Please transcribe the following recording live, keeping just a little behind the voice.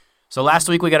So last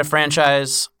week we got a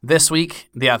franchise. This week,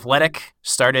 The Athletic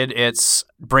started its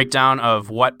breakdown of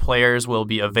what players will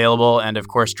be available and, of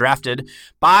course, drafted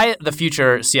by the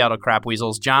future Seattle Crap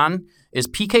Weasels. John, is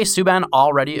PK Subban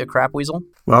already a crap weasel?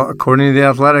 Well, according to The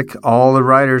Athletic, all the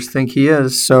writers think he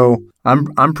is. So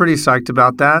I'm pretty psyched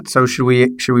about that. So should we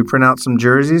print out some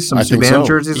jerseys, some Subban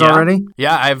jerseys already?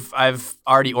 Yeah, I've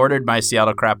already ordered my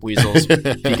Seattle Crap Weasels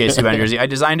PK Subban jersey. I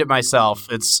designed it myself.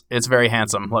 It's very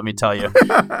handsome, let me tell you.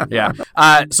 Yeah.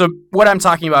 So what I'm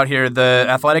talking about here, The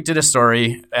Athletic did a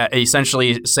story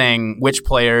essentially saying which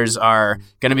players are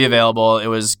going to be available. It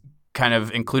was kind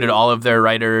of included all of their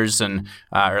writers and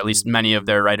or at least many of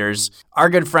their writers. Our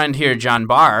good friend here, John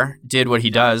Barr, did what he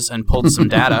does and pulled some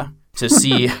data to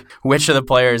see which of the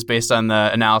players, based on the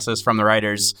analysis from the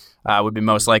writers, would be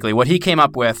most likely. What he came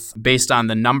up with, based on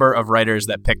the number of writers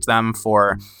that picked them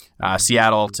for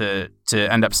Seattle to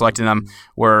end up selecting them,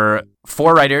 were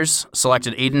 4 writers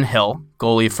selected Adin Hill,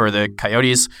 goalie for the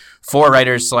Coyotes. 4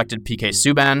 writers selected PK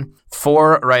Subban.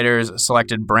 4 writers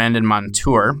selected Brandon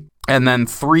Montour. And then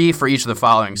 3 for each of the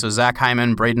following. So Zach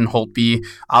Hyman, Braden Holtby,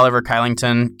 Oliver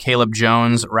Kylington, Caleb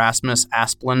Jones, Rasmus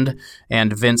Asplund,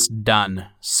 and Vince Dunn.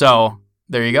 So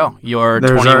there you go.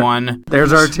 There's 21.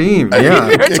 There's our team. Yeah.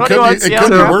 It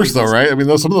could be worse, though, right? I mean,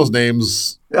 some of those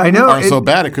names aren't so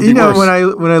bad. It could be worse. When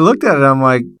I looked at it, I'm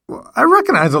like, I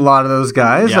recognize a lot of those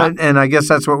guys, and I guess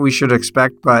that's what we should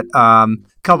expect. But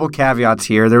couple caveats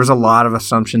here. There was a lot of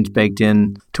assumptions baked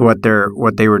in to what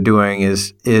they were doing.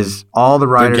 Is all the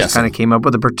writers kind of came up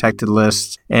with a protected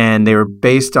list, and they were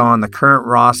based on the current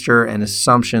roster and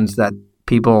assumptions that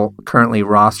people currently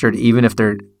rostered, even if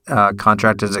their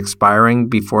contract is expiring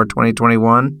before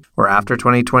 2021 or after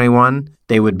 2021,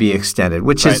 they would be extended,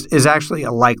 which is actually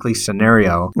a likely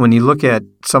scenario. When you look at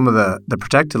some of the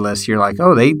protected lists, you're like,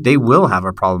 oh, they will have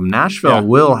a problem. Nashville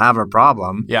will have a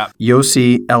problem. Yeah.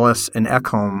 Yossi, Ellis, and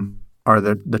Ekholm are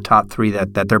the top 3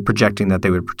 that they're projecting that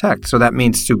they would protect. So that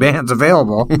means Subban's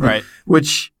available, right?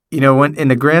 Which, when in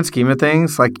the grand scheme of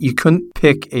things, like you couldn't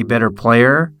pick a better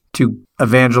player to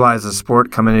evangelize the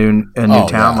sport coming in a new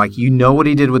town. Yeah. Like, what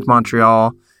he did with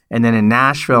Montreal. And then in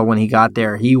Nashville, when he got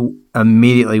there, he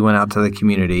immediately went out to the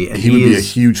community. And he would be a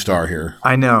huge star here.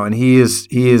 I know. And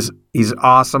he's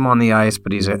awesome on the ice,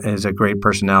 but he's a great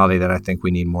personality that I think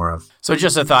we need more of. So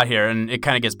just a thought here, and it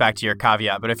kind of gets back to your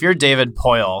caveat, but if you're David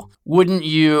Poile, wouldn't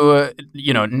you,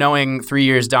 knowing 3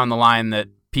 years down the line that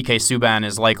PK Subban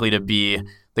is likely to be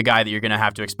the guy that you're going to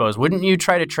have to expose, wouldn't you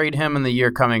try to trade him in the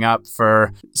year coming up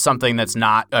for something that's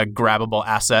not a grabbable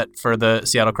asset for the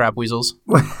Seattle Crap Weasels?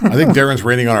 I think Darren's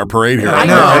raining on our parade here. I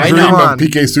know. A dream of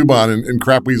PK Subban and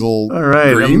Crap Weasel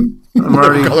green. I'm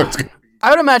already. I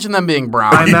would imagine them being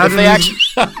brown. I imagine they actually.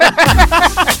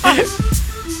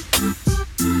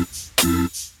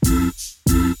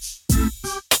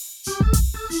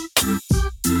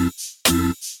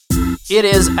 It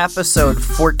is episode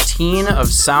 14 of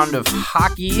Sound of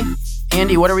Hockey.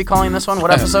 Andy, what are we calling this one?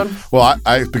 What episode? Well,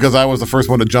 because I was the first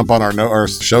one to jump on our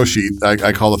show sheet,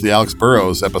 I called it the Alex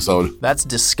Burrows episode. That's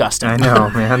disgusting. I know,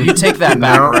 man. You take that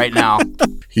back right now.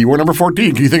 He wore number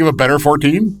 14. Can you think of a better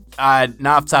 14? Not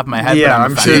off the top of my head. Yeah, but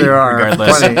I'm sure there are.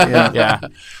 Regardless. Plenty, yeah.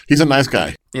 He's a nice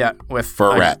guy. Yeah,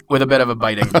 for a rat. With a bit of a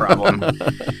biting problem.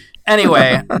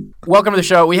 Anyway, welcome to the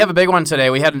show. We have a big one today.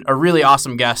 We had a really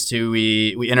awesome guest who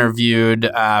we interviewed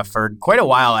for quite a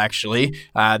while, actually.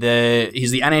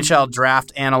 He's the NHL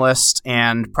draft analyst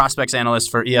and prospects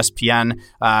analyst for ESPN.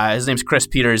 His name's Chris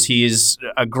Peters. He's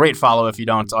a great follow if you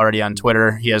don't already on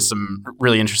Twitter. He has some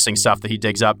really interesting stuff that he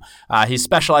digs up. He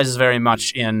specializes very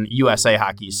much in USA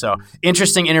hockey. So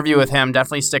interesting interview with him.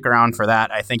 Definitely stick around for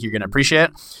that. I think you're going to appreciate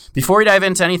it. Before we dive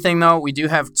into anything, though, we do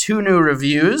have 2 new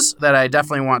reviews that I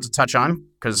definitely want to touch on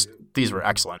because these were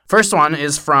excellent. First one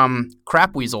is from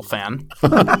Crap Weasel Fan.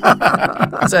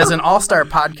 It says, an all-star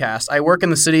podcast. I work in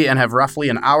the city and have roughly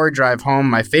an hour drive home.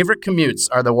 My favorite commutes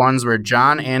are the ones where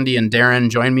John, Andy, and Darren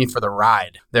join me for the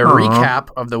ride. Their recap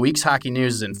of the week's hockey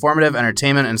news is informative,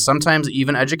 entertainment, and sometimes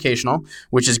even educational,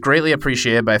 which is greatly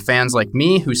appreciated by fans like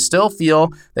me who still feel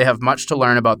they have much to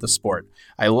learn about the sport.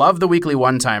 I love the weekly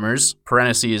one-timers,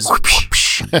 parentheses,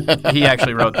 he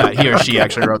actually wrote that. He or she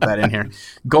actually wrote that in here.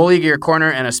 Goalie Gear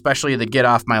Corner, and especially the Get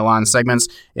Off My Lawn segments.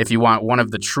 If you want one of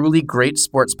the truly great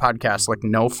sports podcasts, look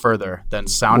no further than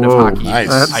Sound of Hockey. Nice.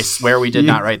 I swear we did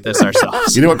not write this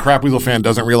ourselves. You know what Crap Weasel Fan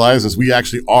doesn't realize is we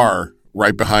actually are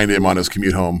right behind him on his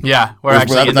commute home. Yeah, we're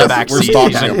actually in the back seat. We're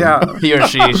stalking him. Yeah. He or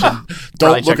she should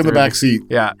don't look in the back seat.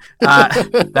 Yeah.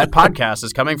 That podcast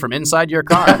is coming from inside your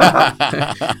car.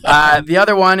 The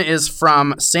other one is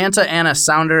from Santa Ana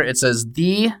Sounder. It says,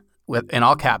 in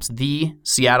all caps, the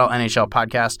Seattle NHL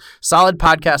podcast. Solid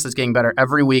podcast that's getting better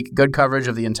every week. Good coverage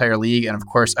of the entire league and, of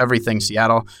course, everything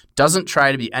Seattle. Doesn't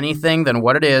try to be anything than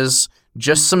what it is.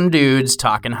 Just some dudes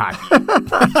talking hockey.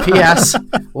 P.S.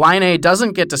 Line A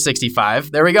doesn't get to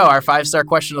 65. There we go. Our 5-star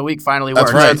question of the week finally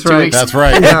worked. That's right. That's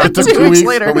right. Yeah. It took 2 weeks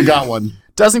later, but we got one.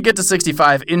 Doesn't get to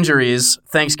 65. Injuries.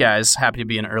 Thanks, guys. Happy to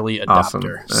be an early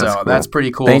adopter. Awesome. Cool. That's pretty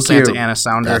cool. Thank Santa you. Ana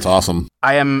Sounder. That's awesome.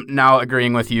 I am now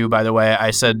agreeing with you, by the way.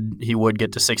 I said he would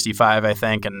get to 65, I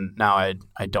think, and now I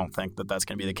don't think that that's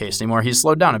going to be the case anymore. He's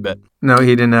slowed down a bit. No,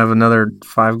 he didn't have another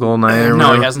 5-goal night or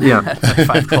No, whatever? he hasn't had a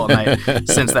 5-goal night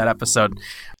since that episode.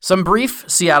 Some brief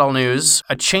Seattle news.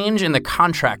 A change in the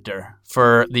contractor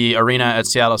for the arena at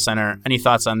Seattle Center. Any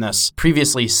thoughts on this?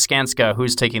 Previously, Skanska.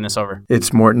 Who's taking this over? It's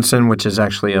Mortensen, which is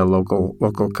actually a local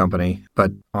company.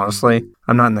 But honestly,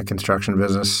 I'm not in the construction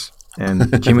business.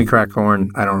 And Jimmy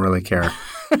Crackhorn, I don't really care.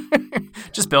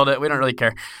 Just build it. We don't really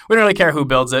care. We don't really care who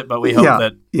builds it, but we hope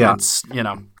that it's,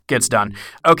 gets done.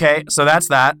 Okay, so that's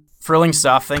that. Thrilling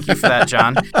stuff. Thank you for that,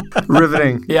 John.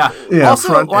 Riveting. Yeah.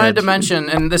 Also wanted to mention,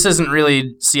 and this isn't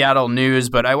really Seattle news,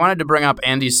 but I wanted to bring up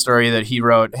Andy's story that he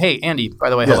wrote. Hey, Andy, by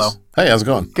the way, hello. Hey, how's it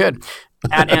going? Good.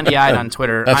 At Andy Ide on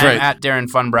Twitter. That's right. I'm at Darren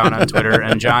Funbrown on Twitter,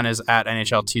 and John is at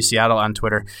NHL2 Seattle on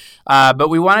Twitter. But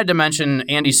we wanted to mention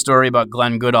Andy's story about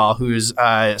Glenn Goodall, who's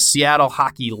a Seattle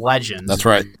hockey legend. That's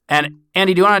right. And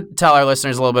Andy, do you want to tell our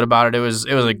listeners a little bit about it? It was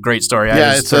a great story.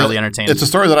 I was thoroughly entertained. It's a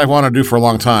story that I've wanted to do for a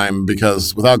long time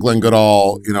because without Glenn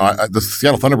Goodall, the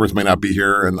Seattle Thunderbirds may not be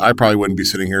here, and I probably wouldn't be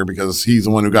sitting here because he's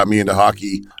the one who got me into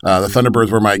hockey. The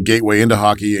Thunderbirds were my gateway into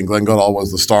hockey, and Glenn Goodall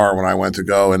was the star when I went to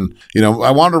go. And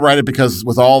I wanted to write it because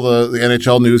with all the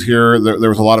NHL news here, there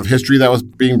was a lot of history that was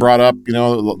being brought up.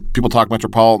 People talk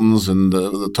Metropolitans and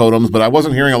the Totems, but I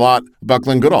wasn't hearing a lot about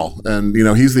Glenn Goodall. And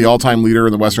he's the all-time leader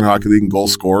in the Western Hockey League in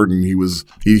goals scored, and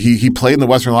he played in the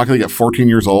Western Hockey League at 14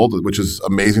 years old, which is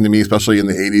amazing to me, especially in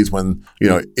the 80s when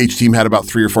each team had about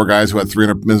 3 or 4 guys who had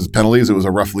 300 minutes penalties. It was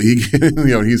a rough league.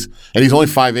 He's only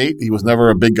 5'8". He was never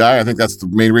a big guy. I think that's the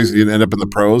main reason he didn't end up in the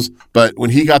pros. But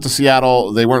when he got to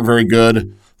Seattle, they weren't very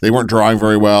good. They weren't drawing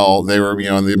very well. They were,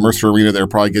 in the Mercer Arena, they were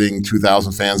probably getting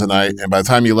 2,000 fans a night. And by the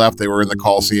time he left, they were in the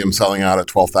Coliseum selling out at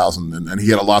 12,000. And he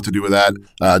had a lot to do with that.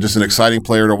 Just an exciting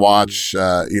player to watch,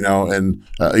 one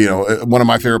of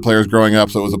my favorite players growing up.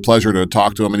 So it was a pleasure to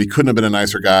talk to him. And he couldn't have been a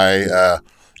nicer guy.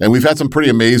 And we've had some pretty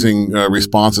amazing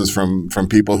responses from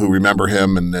people who remember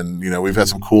him, and we've had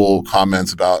some cool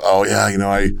comments about,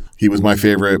 he was my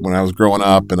favorite when I was growing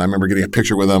up, and I remember getting a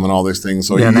picture with him and all these things.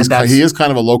 So he is kind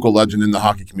of a local legend in the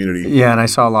hockey community. Yeah, and I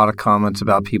saw a lot of comments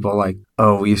about people like,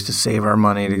 we used to save our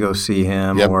money to go see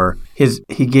him, or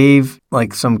he gave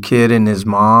like some kid and his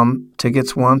mom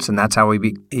tickets once, and that's how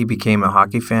he became a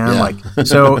hockey fan. Yeah.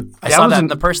 So I saw that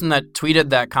the person that tweeted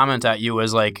that comment at you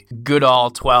was like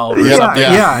Goodall 12 or something.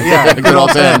 Yeah. Goodall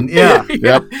 10. Yeah.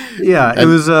 Yep. Yeah.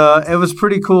 It was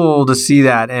pretty cool to see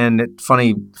that, and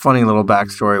funny little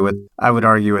backstory with, I would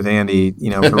argue with Andy,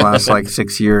 for the last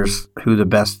 6 years, who the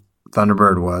best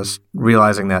Thunderbird was,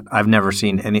 realizing that I've never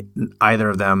seen either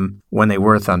of them when they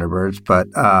were Thunderbirds, but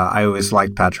I always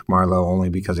liked Patrick Marleau only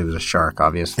because he was a Shark,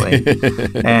 obviously.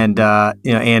 And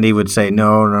Andy would say,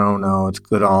 no, it's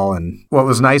Goodall. And what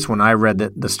was nice when I read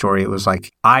the story, it was like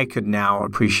I could now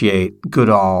appreciate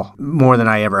Goodall more than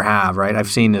I ever have. Right, I've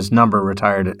seen his number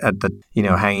retired at the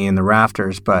hanging in the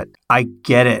rafters, but I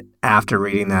get it after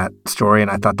reading that story, and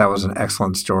I thought that was an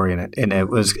excellent story, and it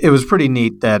was pretty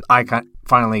neat that I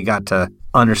finally got to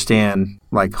understand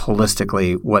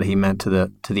holistically what he meant to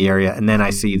the area. And then I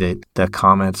see the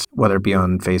comments, whether it be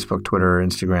on Facebook, Twitter, or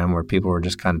Instagram, where people were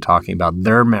just kind of talking about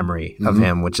their memory of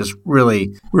him, which is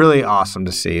really, really awesome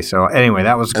to see. So anyway,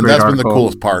 that was a great article. And that's been the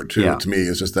coolest part too, to me,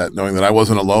 is just that knowing that I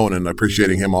wasn't alone and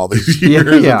appreciating him all these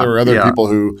years. That there were other people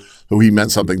who he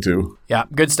meant something to. Yeah,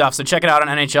 good stuff. So check it out on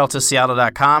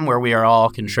NHLtoSeattle.com, where we are all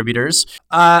contributors.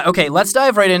 Okay, let's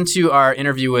dive right into our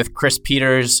interview with Chris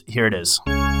Peters. Here it is.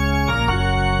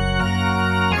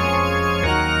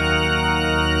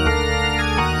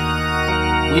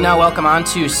 We now welcome on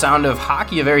to Sound of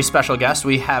Hockey, a very special guest.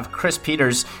 We have Chris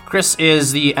Peters. Chris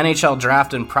is the NHL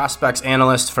Draft and Prospects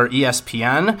Analyst for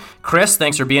ESPN. Chris,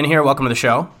 thanks for being here. Welcome to the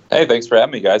show. Hey, thanks for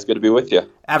having me, guys. Good to be with you.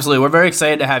 Absolutely. We're very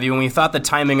excited to have you, and we thought the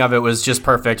timing of it was just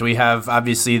perfect. We have,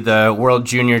 obviously, the World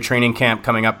Junior Training Camp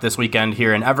coming up this weekend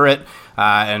here in Everett,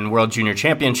 and World Junior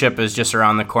Championship is just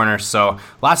around the corner. So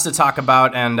lots to talk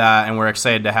about, and we're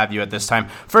excited to have you at this time.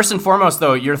 First and foremost,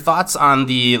 though, your thoughts on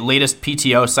the latest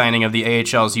PTO signing of the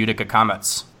AHL's Utica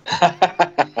Comets.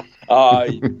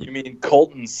 You mean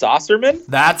Colton Saucerman?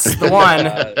 That's the one.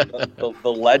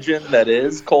 The legend that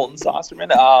is Colton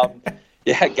Saucerman.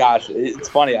 Yeah, gosh, it's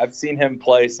funny. I've seen him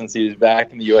play since he was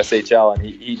back in the USHL, and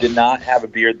he did not have a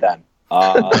beard then.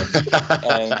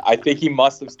 And I think he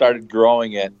must have started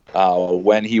growing it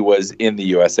when he was in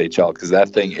the USHL, because that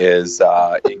thing is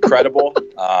incredible.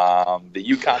 The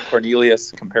Yukon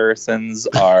Cornelius comparisons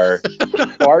are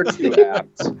far too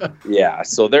apt. Yeah,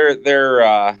 so they're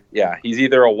he's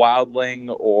either a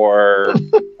wildling or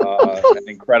an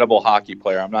incredible hockey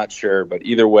player. I'm not sure, but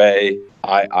either way,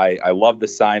 I love the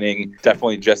signing.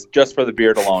 Definitely just for the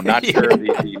beard alone. Not sure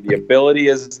the ability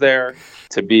is there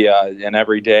to be an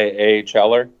everyday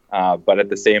AHLer, but at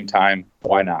the same time,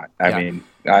 why not? I mean,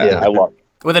 I love it.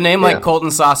 With a name like Colton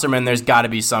Saucerman, there's got to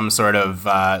be some sort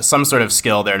of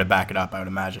skill there to back it up, I would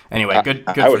imagine. Anyway, good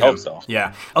I would hope so.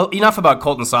 Yeah. Oh, enough about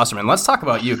Colton Saucerman. Let's talk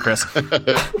about you, Chris.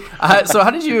 So how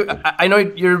did you? I know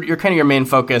your kind of your main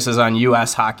focus is on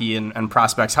U.S. hockey and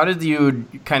prospects. How did you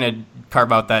kind of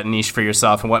carve out that niche for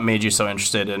yourself, and what made you so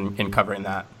interested in covering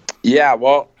that? Yeah,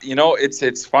 well,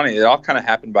 it's funny. It all kind of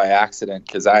happened by accident,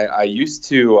 because I used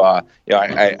to,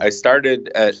 I started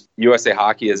at USA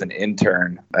Hockey as an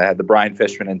intern. I had the Brian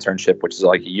Fishman internship, which is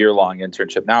like a year-long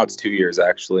internship. Now it's 2 years,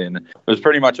 actually. And it was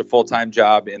pretty much a full-time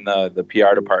job in the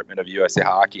PR department of USA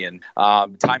Hockey. And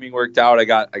timing worked out. I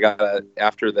got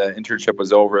after the internship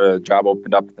was over, a job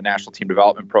opened up at the National Team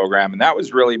Development Program. And that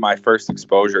was really my first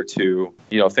exposure to,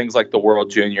 things like the World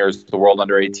Juniors, the World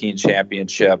Under-18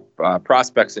 Championship,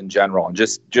 prospects in general, and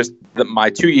just my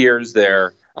 2 years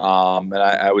there. And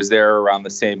I was there around the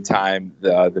same time.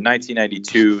 The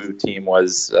 1992 team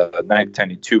was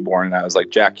 1992 born, and that was like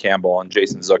Jack Campbell and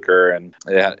Jason Zucker, and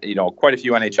quite a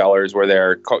few NHLers were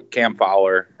there. Cam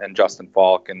Fowler and Justin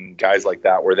Falk and guys like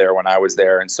that were there when I was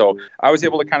there, and so I was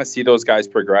able to kind of see those guys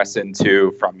progress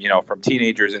from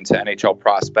teenagers into NHL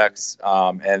prospects,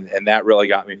 and that really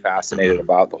got me fascinated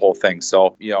about the whole thing.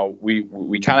 So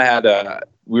we kind of had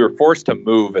we were forced to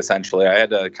move, essentially. I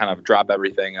had to kind of drop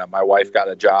everything. My wife got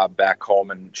a job back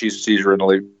home, and she's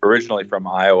originally from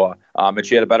Iowa, and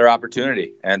she had a better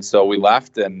opportunity. And so we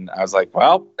left, and I was like,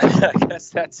 well, I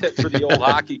guess that's it for the old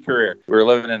hockey career. We were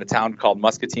living in a town called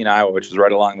Muscatine, Iowa, which is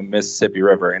right along the Mississippi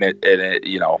River. And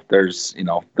there's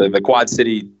the Quad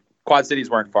Cities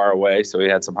weren't far away, so we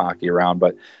had some hockey around.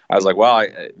 But I was like, well,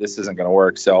 this isn't going to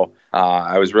work. So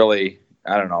I was really,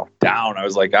 down. I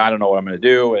was like, I don't know what I'm going to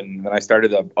do. And then I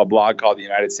started a blog called the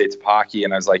United States of Hockey.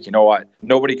 And I was like, you know what?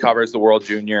 Nobody covers the World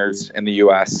Juniors in the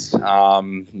U.S.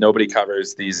 Nobody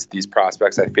covers these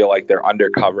prospects. I feel like they're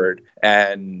undercovered.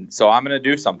 And so I'm going to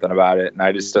do something about it. And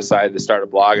I just decided to start a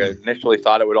blog. I initially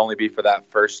thought it would only be for that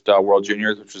first World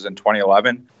Juniors, which was in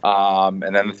 2011.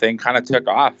 And then the thing kind of took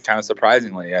off, kind of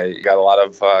surprisingly. I got a lot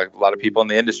of people in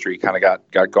the industry kind of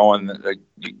got going,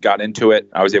 got into it.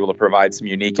 I was able to provide some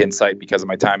unique insight because of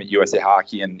my time at USA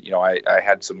Hockey. And, I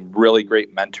had some really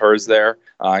great mentors there,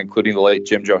 including the late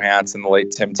Jim Johansson, the late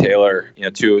Tim Taylor,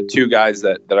 two guys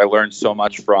that I learned so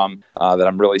much from that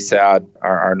I'm really sad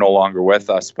are no longer with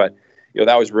us. But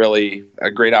that was really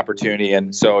a great opportunity.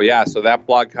 And so that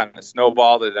blog kind of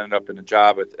snowballed. It ended up in a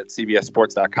job at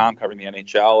CBSSports.com covering the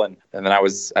NHL. And then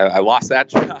I lost that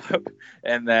job.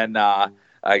 And then I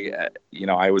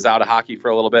was out of hockey for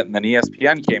a little bit, and then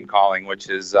ESPN came calling, which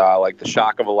is like the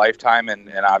shock of a lifetime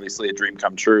and obviously a dream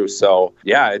come true. So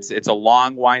it's a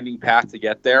long winding path to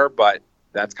get there, but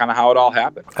that's kind of how it all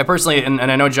happened. I personally, and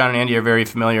I know John and Andy are very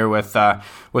familiar with the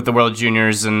World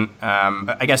Juniors, and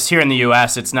I guess here in the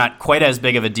U.S. it's not quite as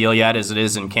big of a deal yet as it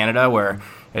is in Canada, where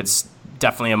it's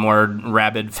definitely a more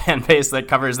rabid fan base that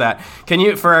covers that. Can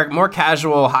you, for our more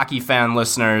casual hockey fan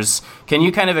listeners, can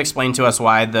you kind of explain to us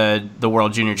why the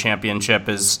World Junior Championship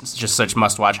is just such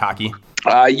must-watch hockey?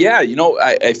 I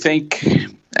think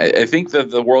that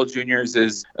the World Juniors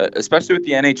is, especially with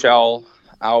the NHL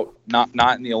out,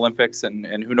 not in the Olympics, and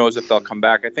who knows if they'll come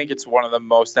back. I think it's one of the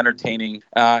most entertaining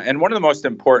and one of the most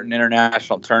important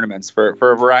international tournaments for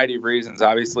a variety of reasons.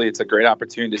 Obviously, it's a great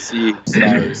opportunity to see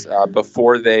stars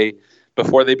before they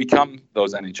become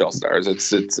those NHL stars.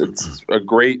 It's a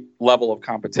great level of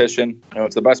competition.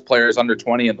 It's the best players under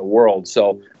 20 in the world.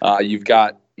 So you've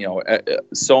got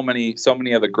so many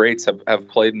of the greats have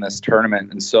played in this tournament,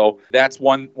 and so that's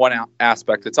one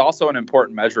aspect. It's also an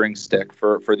important measuring stick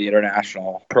for the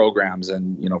international programs,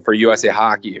 and for USA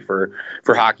Hockey, for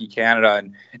Hockey Canada,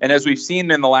 and as we've seen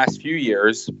in the last few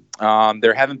years,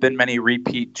 there haven't been many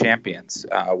repeat champions,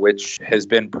 which has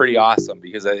been pretty awesome,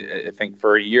 because I think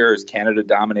for years Canada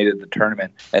dominated the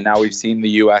tournament, and now we've seen the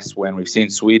U.S. win, we've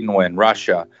seen Sweden win,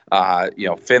 Russia,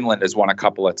 Finland has won a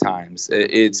couple of times.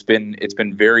 It's been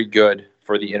very good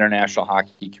for the international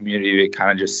hockey community to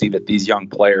kind of just see that these young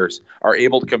players are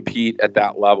able to compete at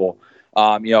that level.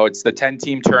 It's the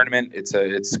 10-team tournament.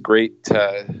 It's great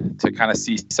to kind of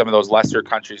see some of those lesser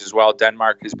countries as well.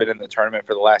 Denmark has been in the tournament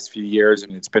for the last few years,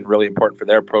 and it's been really important for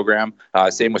their program.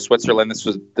 Same with Switzerland. This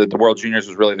was the World Juniors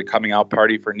was really the coming out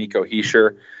party for Nico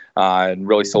Hischier. And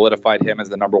really solidified him as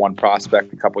the number one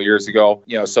prospect a couple years ago.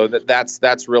 So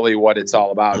that's really what it's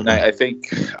all about. And I think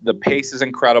the pace is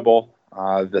incredible.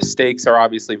 The stakes are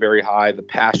obviously very high. The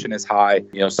passion is high.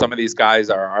 Some of these guys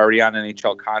are already on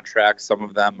NHL contracts. Some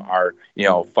of them are,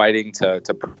 fighting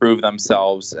to prove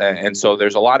themselves. And so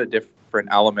there's a lot of different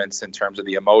elements in terms of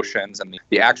the emotions and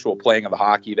the actual playing of the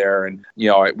hockey there. And,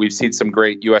 we've seen some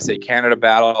great USA-Canada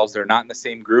battles. They're not in the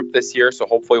same group this year, so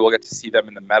hopefully we'll get to see them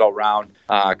in the medal round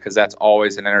because that's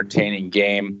always an entertaining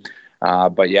game.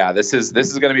 But yeah, this is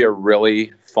going to be a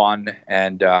really fun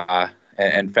and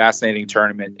fascinating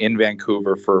tournament in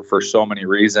Vancouver for so many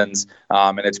reasons.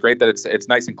 And it's great that it's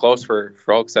nice and close for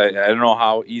folks. I don't know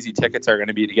how easy tickets are going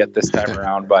to be to get this time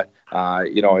around, but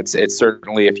it's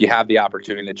certainly, if you have the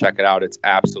opportunity to check it out, it's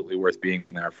absolutely worth being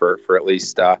there for at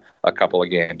least a couple of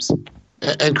games.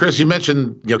 And Chris, you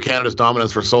mentioned Canada's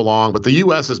dominance for so long, but the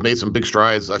U.S. has made some big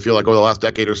strides. I feel like over the last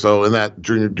decade or so in that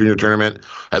junior tournament,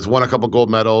 has won a couple gold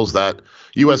medals. That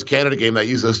U.S.-Canada game that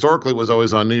historically was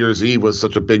always on New Year's Eve was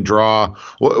such a big draw.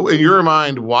 In your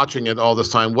mind, watching it all this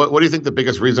time, what do you think the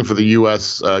biggest reason for the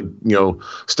U.S.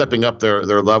 Stepping up their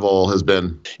level has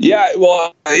been? Yeah,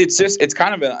 well, it's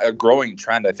kind of a growing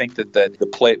trend. I think that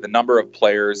the number of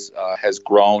players has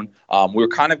grown. We're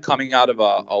kind of coming out of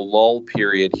a lull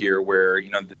period here where,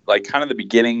 like kind of the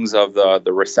beginnings of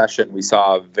the recession, we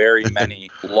saw very many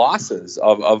losses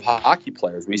of hockey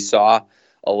players. We saw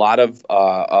a lot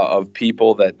of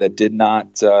people that did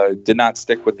not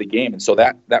stick with the game, and so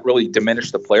that really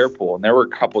diminished the player pool. And there were a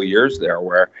couple years there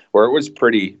where it was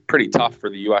pretty tough for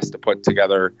the U.S. to put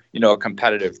together a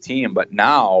competitive team. But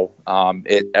now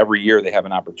every year they have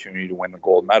an opportunity to win the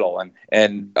gold medal.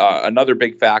 And another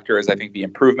big factor is I think the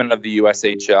improvement of the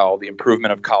USHL, the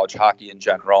improvement of college hockey in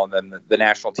general, and then the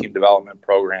national team development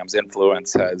program's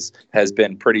influence has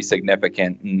been pretty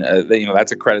significant. And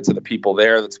that's a credit to the people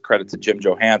there. That's a credit to Jim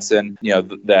Johansson,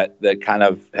 that kind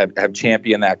of have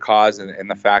championed that cause, and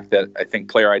the fact that I think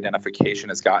player identification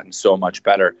has gotten so much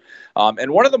better.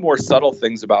 And one of the more subtle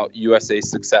things about USA's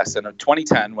success in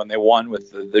 2010, when they won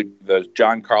with the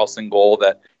John Carlson goal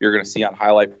that you're going to see on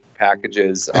highlight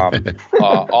packages,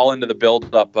 all into the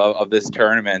build-up of this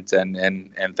tournament,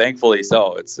 and thankfully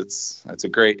so. It's a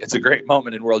great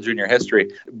moment in World Junior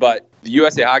history. But the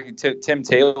USA Hockey, Tim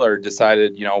Taylor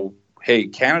decided, hey,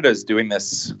 Canada's doing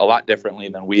this a lot differently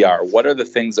than we are. What are the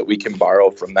things that we can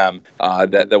borrow from them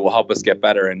that will help us get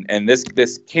better? And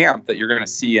this camp that you're going to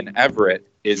see in Everett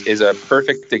is a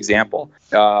perfect example.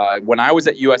 When I was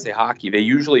at USA Hockey, they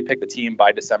usually pick the team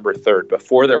by December 3rd.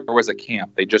 Before there was a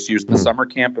camp, they just used the summer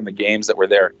camp and the games that were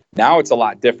there. Now it's a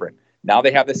lot different. Now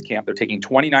they have this camp. They're taking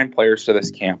 29 players to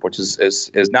this camp, which is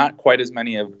not quite as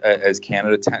many as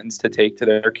Canada tends to take to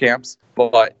their camps,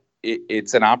 but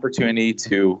it's an opportunity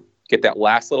to get that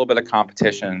last little bit of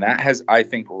competition. And that has, I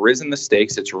think, risen the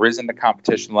stakes. It's risen the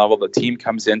competition level. The team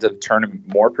comes into the tournament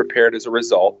more prepared as a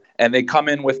result. And they come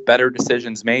in with better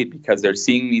decisions made because they're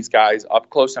seeing these guys up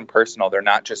close and personal. They're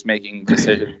not just making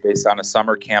decisions based on a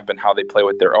summer camp and how they play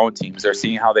with their own teams. They're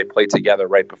seeing how they play together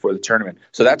right before the tournament.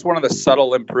 So that's one of the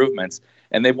subtle improvements.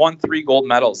 And they've won 3 gold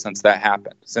medals since that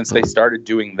happened, since they started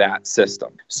doing that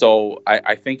system. So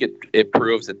I think it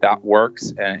proves that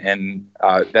works. And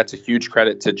that's a huge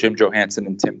credit to Jim Johansson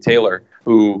and Tim Taylor,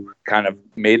 who kind of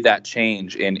made that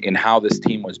change in how this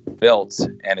team was built,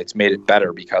 and it's made it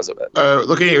better because of it.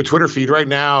 Looking at your Twitter feed right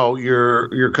now,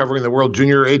 you're covering the World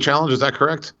Junior A Challenge. Is that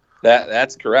correct?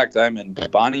 That's correct. I'm in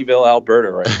Bonnyville,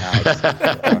 Alberta right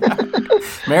now.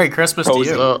 Merry Christmas to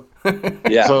you.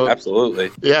 Yeah,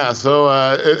 absolutely. Yeah. So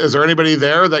is there anybody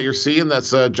there that you're seeing that's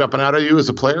jumping out at you as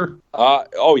a player?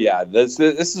 Oh, yeah. This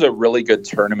is a really good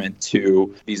tournament,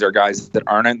 too. These are guys that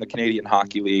aren't in the Canadian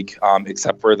Hockey League,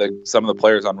 except for some of the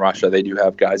players on Russia. They do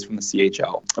have guys from the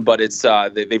CHL. But it's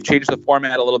they've changed the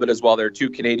format a little bit as well. There are 2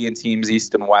 Canadian teams,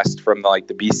 East and West, from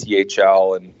the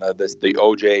BCHL and the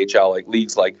OJHL,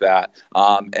 leagues like that.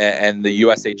 And the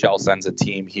USHL sends a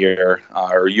team here,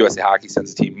 or USA Hockey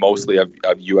sends a team mostly of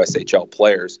USHL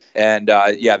players. And,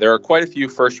 there are quite a few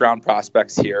first-round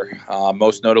prospects here,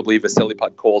 most notably Vasily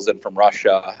Podkolzin from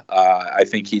Russia. I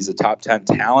think he's a top 10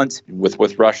 talent.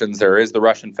 With Russians, there is the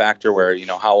Russian factor where,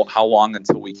 how long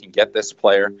until we can get this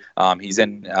player. He's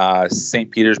in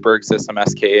St. Petersburg system,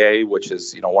 SKA, which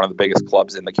is, one of the biggest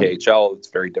clubs in the KHL. It's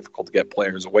very difficult to get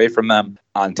players away from them.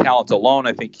 On talent alone,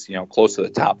 I think he's, close to the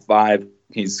top 5.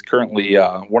 He's currently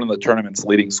one of the tournament's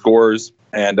leading scorers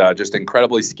and just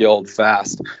incredibly skilled,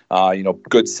 fast,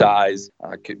 good size,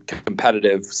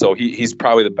 competitive. So he's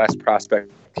probably the best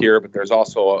prospect here, but there's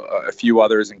also a few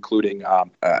others, including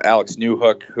Alex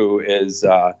Newhook, who is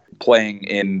playing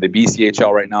in the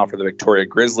BCHL right now for the Victoria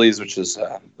Grizzlies, which is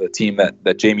the team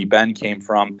that Jamie Benn came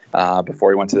from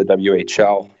before he went to the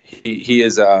WHL. He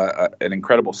is an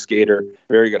incredible skater,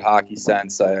 very good hockey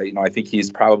sense. I think he's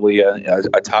probably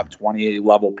a top 20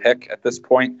 level pick at this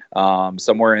point,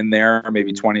 somewhere in there,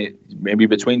 maybe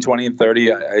between 20 and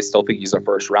 30. I still think he's a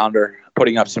first rounder,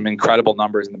 putting up some incredible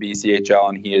numbers in the BCHL,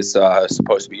 and he is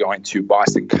supposed to be going to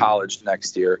Boston College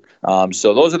next year.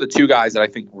 So those are the two guys that I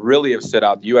think really have stood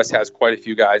out. The U.S. has quite a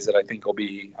few guys that I think will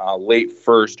be late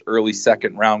first, early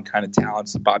second round kind of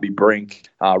talents. Bobby Brink,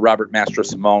 Robert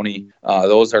Mastrosimone.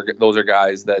 Those are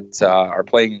guys that are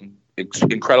playing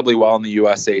incredibly well in the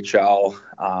USHL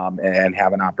and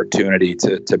have an opportunity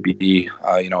to be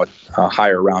a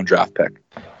higher round draft pick.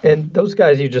 And those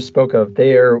guys you just spoke of,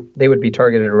 they would be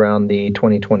targeted around the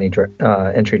 2020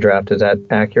 entry draft. Is that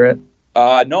accurate?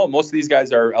 No, most of these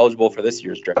guys are eligible for this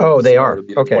year's draft. Oh, they are.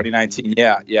 Okay. 2019.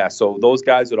 Yeah. So those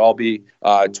guys would all be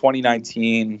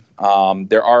 2019.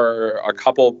 There are a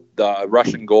couple. The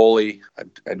Russian goalie,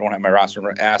 I don't have my roster.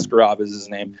 Askarov is his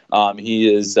name.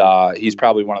 He's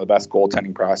probably one of the best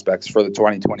goaltending prospects for the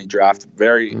 2020 draft.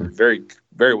 Very, very,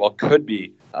 very well could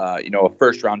be. A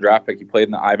first-round draft pick. He played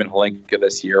in the Ivan Hlinka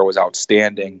this year, was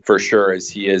outstanding for sure, as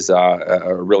he is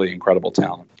a really incredible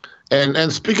talent.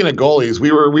 And speaking of goalies,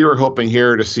 we were hoping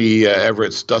here to see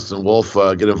Everett's Dustin Wolf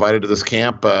get invited to this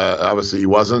camp. Obviously, he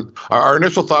wasn't. Our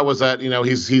initial thought was that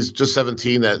he's just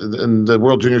 17. That and the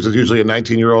World Juniors is usually a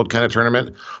 19-year-old kind of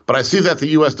tournament. But I see that the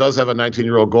U.S. does have a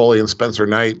 19-year-old goalie in Spencer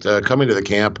Knight coming to the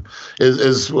camp.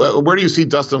 Where do you see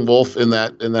Dustin Wolf in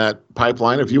that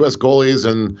pipeline of U.S. goalies?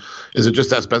 And is it just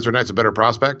that Spencer Knight's a better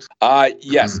prospect?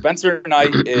 Yes, Spencer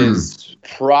Knight is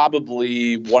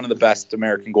probably one of the best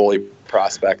American goalie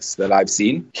prospects that I've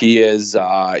seen. He is.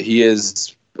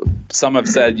 Some have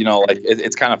said,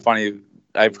 it's kind of funny.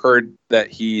 I've heard that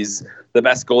he's the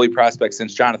best goalie prospect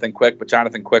since Jonathan Quick, but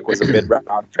Jonathan Quick was a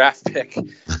mid-round draft pick.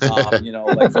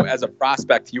 So as a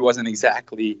prospect, he wasn't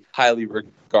exactly highly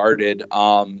regarded.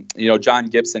 John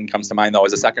Gibson comes to mind though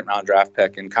as a second-round draft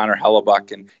pick, and Connor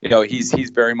Hellebuck, and he's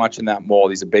very much in that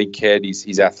mold. He's a big kid.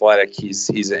 He's athletic.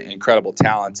 He's an incredible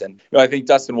talent, and I think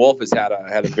Dustin Wolf has had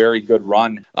a very good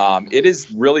run. It is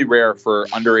really rare for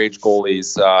underage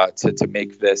goalies to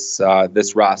make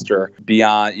this roster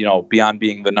beyond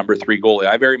being the number 3 goalie.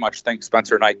 I very much think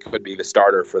Spencer Knight could be the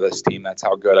starter for this team. That's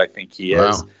how good I think he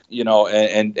is.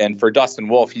 And for Dustin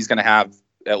Wolf, he's going to have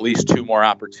at least 2 more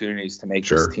opportunities to make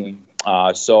this team.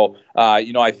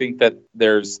 I think that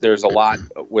there's a lot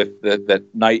with that.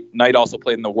 Knight also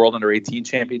played in the World Under-18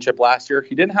 Championship last year.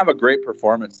 He didn't have a great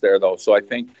performance there though, so I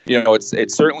think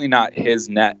it's certainly not his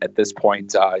net at this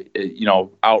point.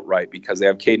 Outright, because they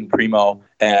have Caden Primo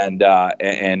and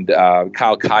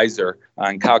Kyle Kaiser.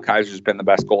 And Kyle Kaiser's been the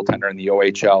best goaltender in the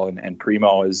OHL, and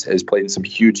Primo has played in some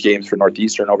huge games for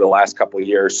Northeastern over the last couple of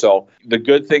years. So the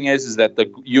good thing is that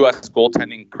the U.S.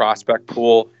 goaltending prospect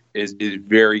pool is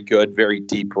very good, very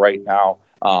deep right now.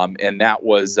 And that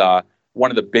was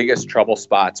one of the biggest trouble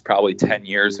spots probably 10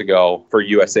 years ago for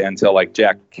USA until like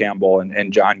Jack Campbell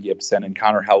and John Gibson and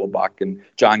Connor Hellebuck and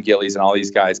John Gillies and all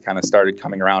these guys kind of started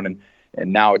coming around.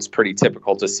 And now it's pretty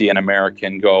typical to see an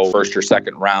American go first or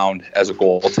second round as a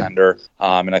goaltender.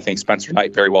 And I think Spencer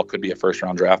Knight very well could be a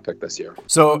first-round draft pick this year.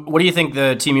 So what do you think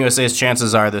the Team USA's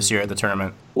chances are this year at the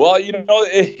tournament? Well,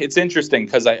 it's interesting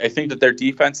because I think that their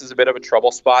defense is a bit of a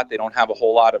trouble spot. They don't have a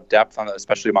whole lot of depth on it,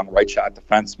 especially among right-shot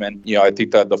defensemen. I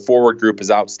think the forward group is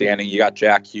outstanding. You got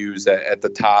Jack Hughes at the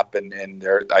top, and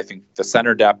I think the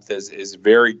center depth is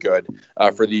very good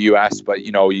for the U.S. But,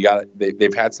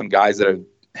 they've had some guys that have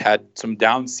had some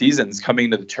down seasons coming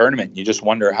into the tournament. You just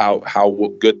wonder how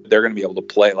good they're going to be able to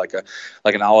play, like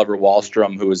an Oliver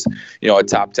Wahlstrom, who was a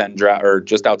top 10 draft or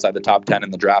just outside the top 10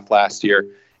 in the draft last year,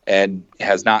 and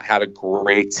has not had a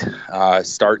great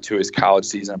start to his college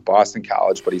season at Boston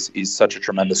College, but he's such a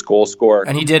tremendous goal scorer.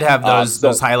 And he did have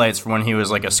those highlights from when he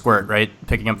was like a squirt, right?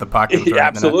 Picking up the puck. And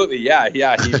absolutely. Yeah.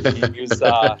 He was,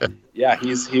 Yeah,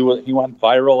 he went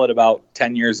viral at about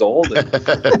 10 years old, and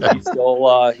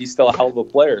he's still a hell of a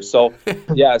player. So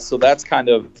yeah, so that's kind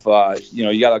of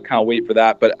you got to kind of wait for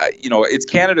that. But it's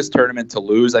Canada's tournament to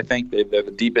lose. I think they're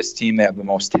the deepest team. They have the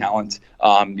most talent.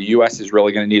 The U.S. is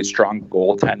really going to need strong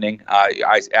goaltending.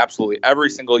 I absolutely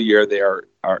every single year they are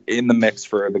in the mix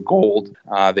for the gold.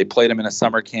 They played them in a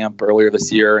summer camp earlier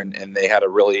this year, and they had a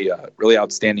really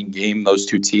outstanding game, those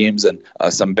two teams, and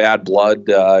some bad blood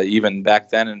even back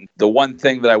then. And the one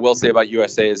thing that I will say about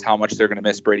USA is how much they're going to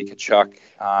miss Brady Tkachuk.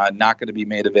 Not going to be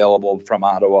made available from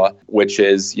Ottawa, which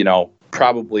is,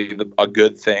 probably a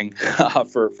good thing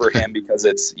for him, because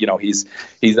it's,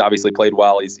 he's obviously played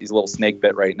well. He's a little snake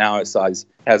bit right now. His size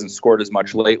hasn't scored as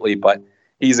much lately, but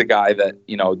he's a guy that,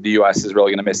 the U.S. is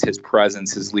really going to miss his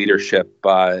presence, his leadership,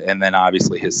 and then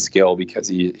obviously his skill,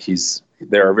 because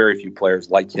there are very few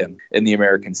players like him in the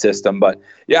American system. But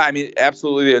yeah, I mean,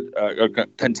 absolutely a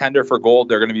contender for gold.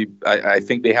 They're going to be, I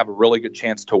think they have a really good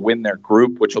chance to win their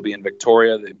group, which will be in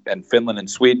Victoria, and Finland and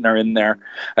Sweden are in there.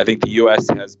 I think the U.S.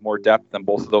 has more depth than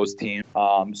both of those teams.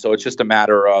 So it's just a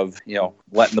matter of,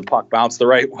 letting the puck bounce the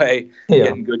right way,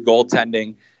 getting good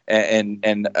goaltending,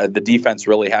 and the defense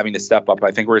really having to step up.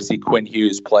 I think we're going to see Quinn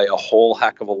Hughes play a whole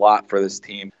heck of a lot for this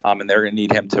team, and they're going to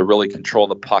need him to really control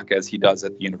the puck as he does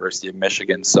at the University of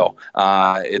Michigan. So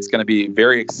it's going to be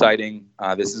very exciting.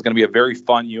 This is going to be a very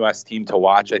fun U.S. team to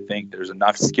watch. I think there's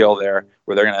enough skill there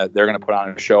where they're going to put on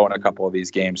a show in a couple of these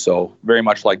games. So very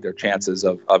much like their chances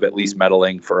of at least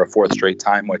medaling for a fourth straight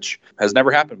time, which has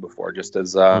never happened before. Just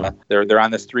as they're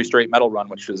on this 3 straight medal run,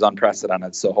 which is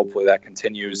unprecedented. So hopefully that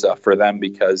continues for them,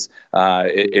 because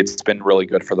it's been really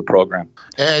good for the program.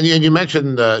 And you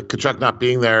mentioned Tkachuk not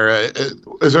being there.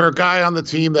 Is there a guy on the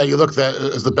team that you look at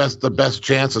as the best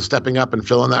chance of stepping up and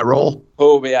filling that role?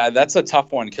 Oh yeah, that's a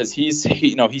tough one, because he's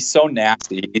so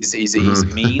nasty. He's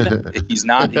mean. He's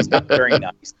not very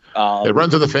nice. It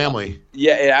runs in the family.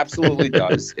 Yeah, it absolutely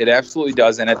does. It absolutely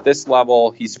does. And at this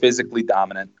level, he's physically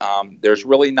dominant. There's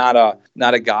really not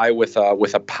a guy with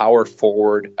a power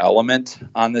forward element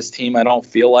on this team. I don't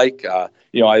feel like.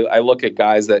 I look at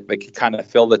guys that can kind of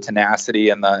fill the tenacity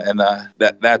and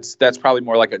that's probably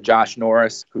more like a Josh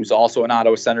Norris, who's also an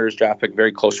Ottawa Senators draft pick,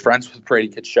 very close friends with Brady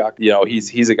Tkachuk.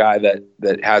 He's a guy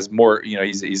that has more.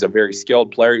 He's a very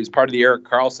skilled player. He's part of the Erik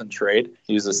Karlsson trade.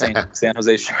 He was a San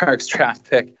Jose Sharks draft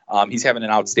pick. He's having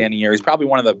an outstanding year. He's probably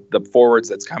one of the forwards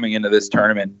that's coming into this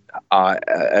tournament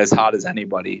as hot as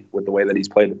anybody with the way that he's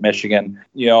played at Michigan.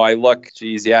 I look,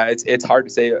 it's hard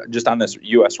to say just on this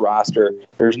U.S. roster.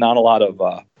 There's not a lot of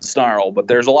snarl, but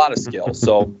there's a lot of skill.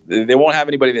 So they won't have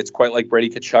anybody that's quite like Brady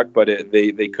Tkachuk, but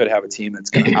they could have a team that's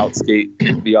going to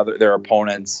outskate their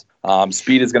opponents.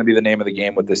 Speed is going to be the name of the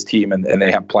game with this team, and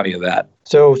they have plenty of that.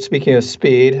 So speaking of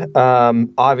speed,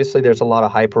 obviously there's a lot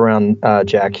of hype around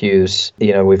Jack Hughes.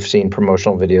 We've seen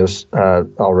promotional videos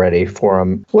already for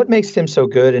him. What makes him so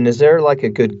good, and is there like a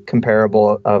good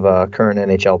comparable of a current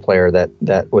NHL player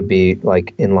that would be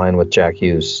like in line with Jack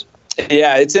Hughes?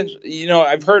 Yeah,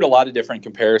 I've heard a lot of different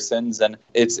comparisons, and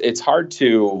it's hard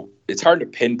to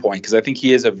pinpoint, because I think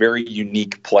he is a very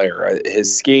unique player.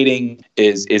 His skating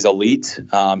is elite.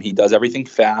 He does everything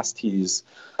fast. He's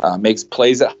makes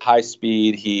plays at high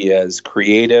speed. He is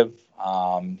creative.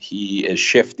 He is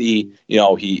shifty.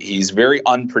 He's very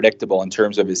unpredictable in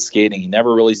terms of his skating. He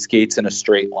never really skates in a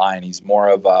straight line. He's more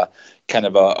of a kind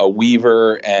of a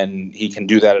weaver, and he can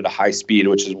do that at a high speed,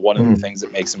 which is one of the things that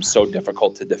makes him so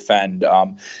difficult to defend.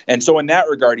 And so in that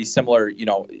regard, he's similar.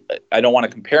 I don't want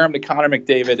to compare him to Connor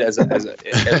McDavid as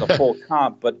a full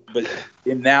comp, but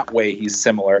in that way, he's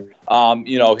similar.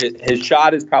 His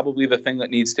shot is probably the thing that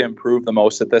needs to improve the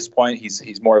most at this point.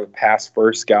 He's more of a pass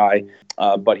first guy,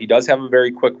 but he does have a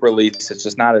very quick release. It's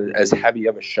just not as heavy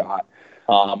of a shot,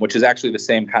 which is actually the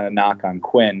same kind of knock on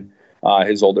Quinn,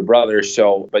 his older brother.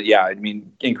 So, but yeah, I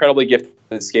mean, incredibly gifted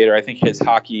skater. I think his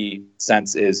hockey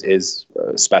sense is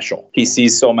special. He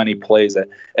sees so many plays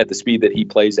at the speed that he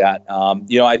plays at.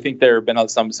 I think there have been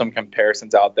some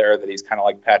comparisons out there that he's kind of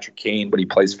like Patrick Kane, but he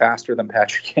plays faster than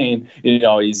Patrick Kane.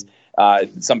 He's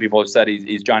some people have said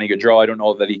he's Johnny Gaudreau. I don't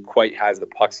know that he quite has the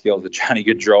puck skills that Johnny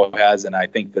Gaudreau has, and I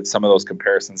think that some of those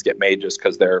comparisons get made just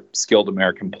because they're skilled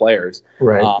American players,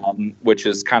 right? Which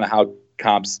is kind of how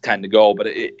comps tend to go. But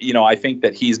I think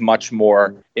that he's much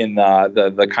more in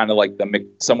the kind of like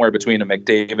somewhere between a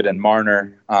McDavid and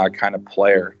Marner kind of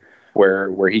player,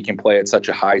 where he can play at such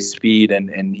a high speed,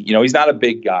 and he's not a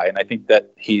big guy, and I think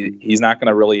that he's not going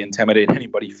to really intimidate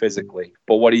anybody physically.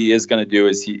 But what he is going to do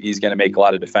is he's going to make a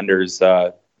lot of defenders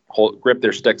grip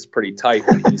their sticks pretty tight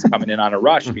when he's coming in on a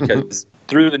rush, because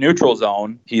through the neutral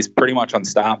zone, he's pretty much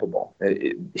unstoppable.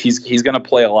 He's going to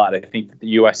play a lot. I think the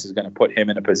U.S. is going to put him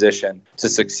in a position to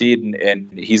succeed,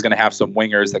 and he's going to have some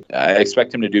wingers that I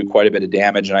expect him to do quite a bit of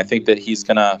damage. And I think that he's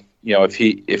going to,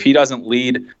 if he doesn't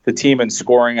lead the team in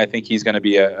scoring, I think he's going to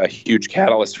be a huge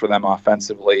catalyst for them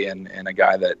offensively, and a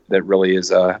guy that really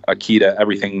is a key to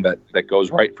everything that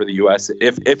goes right for the U.S.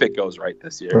 if it goes right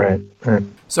this year. Right.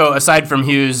 So aside from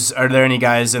Hughes, are there any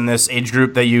guys in this age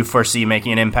group that you foresee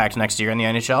making an impact next year in the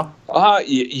NHL?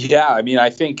 Yeah. I mean, I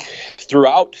think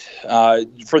throughout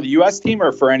for the U.S. team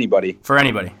or for anybody? For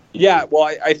anybody. Yeah, well,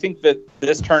 I think that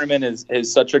this tournament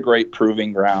is such a great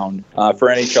proving ground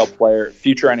for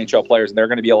future NHL players, and there are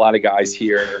going to be a lot of guys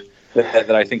here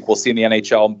that I think we'll see in the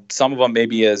NHL. Some of them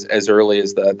maybe as early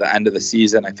as the end of the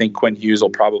season. I think Quinn Hughes will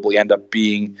probably end up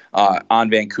being on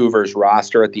Vancouver's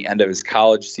roster at the end of his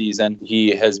college season.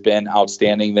 He has been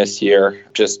outstanding this year.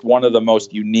 Just one of the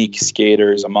most unique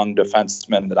skaters among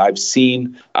defensemen that I've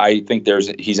seen. I think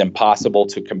he's impossible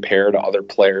to compare to other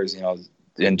players,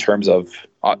 in terms of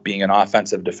being an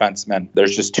offensive defenseman.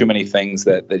 There's just too many things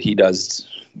that he does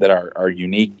that are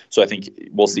unique. So I think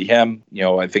we'll see him.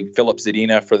 I think Filip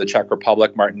Zadina for the Czech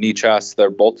Republic, Martin Necas, they're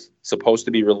both supposed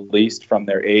to be released from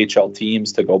their AHL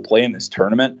teams to go play in this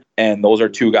tournament. And those are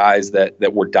two guys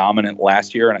that were dominant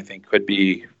last year and I think could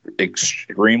be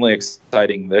extremely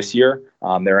exciting this year.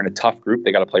 They're in a tough group.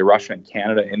 They got to play Russia and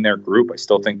Canada in their group. I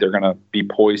still think they're going to be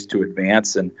poised to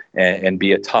advance and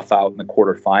be a tough out in the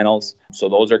quarterfinals. So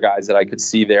those are guys that I could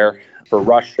see there. For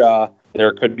Russia,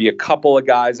 there could be a couple of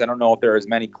guys. I don't know if there are as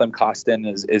many. Klim Kostin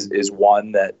is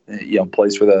one that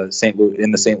plays for the St.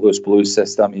 Louis Blues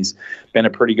system. He's been a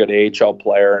pretty good AHL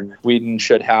player. Sweden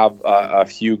should have a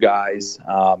few guys.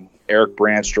 Erik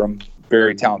Brandstrom,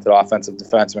 very talented offensive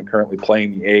defenseman, currently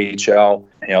playing the AHL.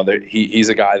 He's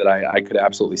a guy that I could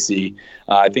absolutely see.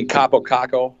 I think Kaapo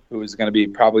Kakko, who is going to be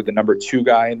probably the number 2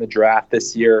 guy in the draft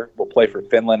this year, will play for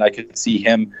Finland. I could see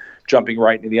him jumping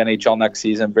right into the NHL next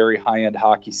season. Very high-end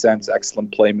hockey sense,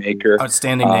 excellent playmaker.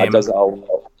 Outstanding name.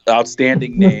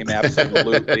 Outstanding name,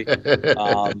 absolutely.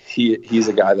 He's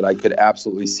a guy that I could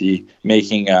absolutely see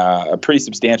making a pretty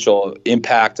substantial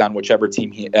impact on whichever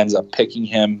team he ends up picking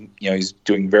him. He's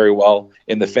doing very well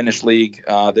in the Finnish league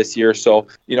this year. So,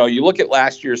 you look at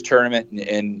last year's tournament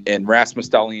and Rasmus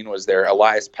Dahlin was there,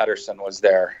 Elias Pettersson was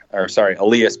there, was there,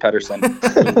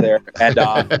 and do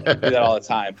that all the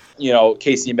time.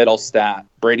 Casey Middlestat,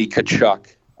 Brady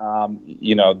Tkachuk. A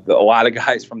lot of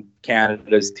guys from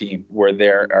Canada's team were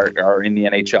there are in the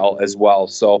NHL as well.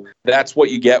 So that's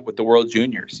what you get with the World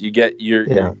Juniors. You get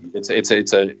it's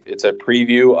a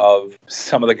preview of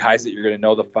some of the guys that you're going to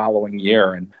know the following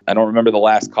year. And I don't remember the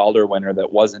last Calder winner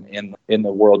that wasn't in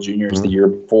the World Juniors the year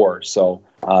before. So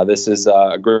this is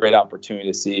a great opportunity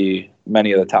to see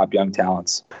many of the top young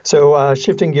talents. So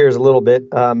shifting gears a little bit.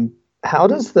 How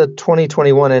does the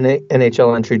 2021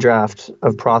 NHL entry draft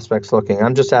of prospects looking?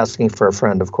 I'm just asking for a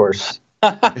friend, of course.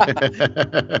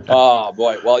 Oh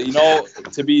boy. Well,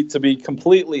 to be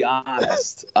completely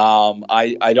honest,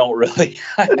 I don't really.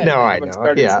 I haven't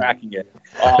started tracking it.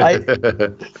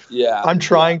 I'm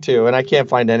trying to, and I can't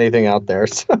find anything out there.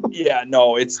 So. Yeah,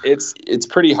 no, it's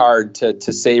pretty hard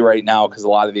to say right now because a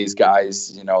lot of these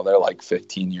guys, they're like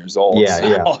 15 years old.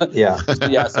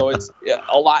 Yeah. So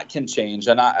a lot can change,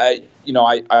 and I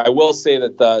will say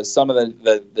that some of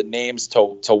the names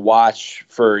to watch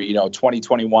for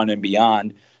 2021 and beyond.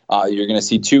 You're going to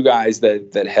see 2 guys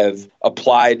that have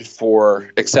applied for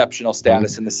exceptional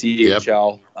status in the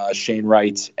CHL, Shane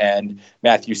Wright and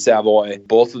Matthew Savoy.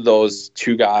 Both of those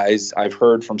 2 guys I've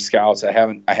heard from scouts. I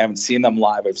haven't seen them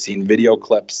live. I've seen video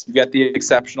clips. You get the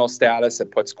exceptional status.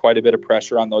 It puts quite a bit of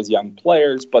pressure on those young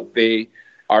players, but they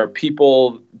are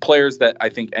players that I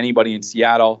think anybody in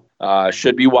Seattle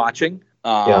should be watching.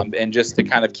 And just to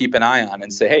kind of keep an eye on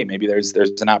and say, hey, maybe there's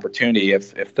an opportunity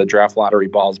if the draft lottery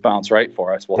balls bounce right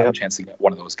for us, we'll have a chance to get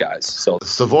one of those guys. So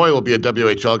Savoy will be a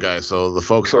WHL guy, so the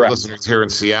folks listening here in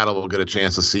Seattle will get a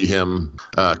chance to see him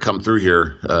come through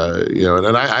here.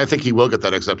 And I think he will get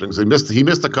that acceptance. He missed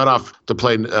the cutoff to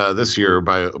play this year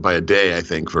by a day, I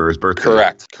think, for his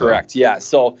birthday. Correct. Yeah.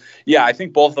 So I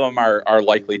think both of them are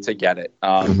likely to get it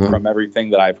from everything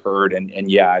that I've heard,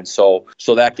 and so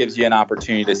that gives you an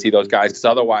opportunity to see those guys. Because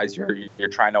otherwise, you're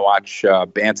trying to watch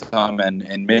bantam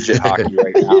and midget hockey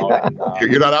right now. And,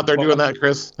 you're not out there doing that,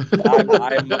 Chris.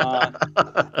 I'm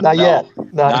not yet.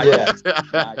 Not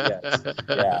yet.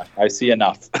 Yeah, I see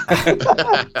enough.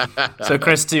 So,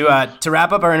 Chris, to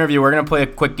wrap up our interview, we're going to play a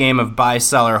quick game of buy,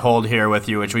 sell, or hold here with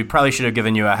you, which we probably should have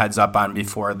given you a heads up on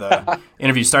before the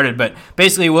interview started. But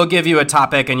basically, we'll give you a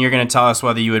topic, and you're going to tell us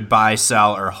whether you would buy,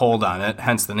 sell, or hold on it,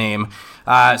 hence the name.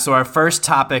 So our first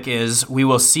topic is we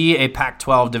will see a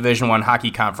Pac-12 Division I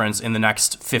hockey conference in the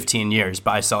next 15 years.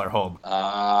 Buy, sell, or hold.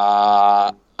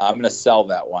 I'm going to sell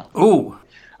that one. Ooh.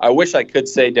 I wish I could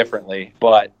say differently,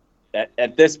 but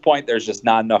at this point, there's just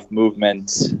not enough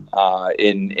movement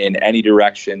in any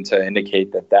direction to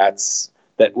indicate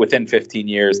that within 15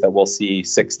 years that we'll see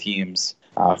 6 teams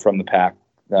from the Pac.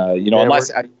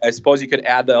 Unless I suppose you could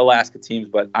add the Alaska teams,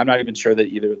 but I'm not even sure that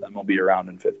either of them will be around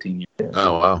in 15 years.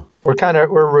 Oh wow!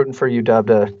 We're rooting for UW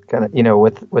to kind of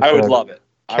with I would love it.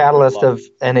 Catalyst of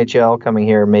NHL coming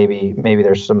here. Maybe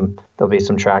there'll be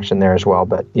some traction there as well.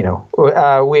 But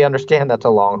we understand that's a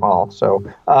long haul. So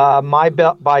my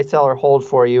buy, sell, or hold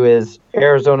for you is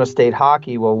Arizona State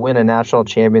hockey will win a national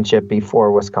championship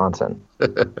before Wisconsin.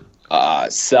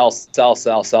 Sell.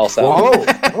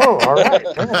 Whoa, all right.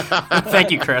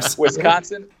 Thank you, Chris.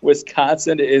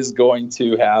 Wisconsin is going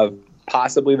to have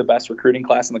possibly the best recruiting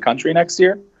class in the country next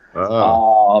year.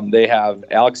 They have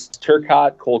Alex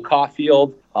Turcotte, Cole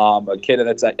Caulfield, a kid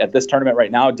that's at this tournament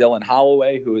right now, Dylan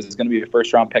Holloway, who is going to be a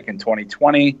first-round pick in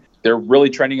 2020. They're really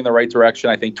trending in the right direction.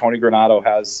 I think Tony Granato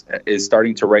is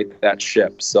starting to right that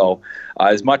ship. So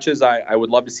as much as I would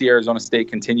love to see Arizona State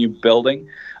continue building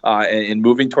and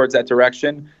moving towards that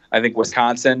direction, I think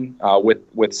Wisconsin,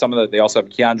 with some of they also have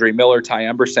Keandre Miller, Ty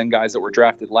Emberson, guys that were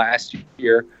drafted last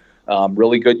year,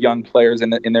 really good young players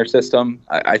in their system.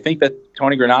 I think that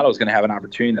Tony Granato is going to have an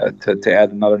opportunity to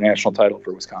add another national title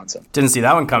for Wisconsin. Didn't see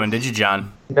that one coming, did you,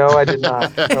 John? No, I did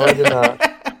not.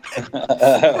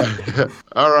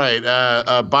 All right.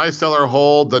 Buy, sell, or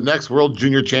hold. The next World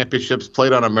Junior Championships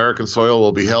played on American soil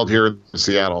will be held here in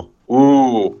Seattle.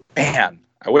 Ooh, man.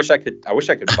 I wish I could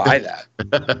buy that,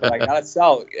 but I gotta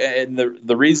sell. And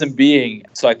the reason being,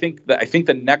 so I think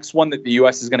the next one that the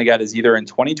U.S. is going to get is either in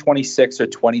 2026 or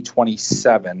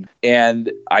 2027,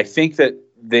 and I think that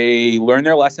they learned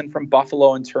their lesson from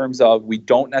Buffalo in terms of we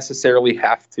don't necessarily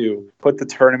have to put the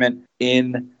tournament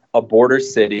in a border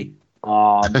city.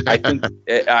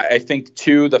 I think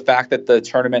too, the fact that the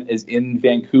tournament is in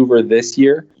Vancouver this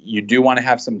year, you do want to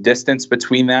have some distance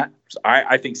between that. So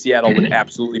I think Seattle would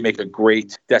absolutely make a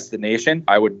great destination.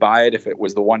 I would buy it if it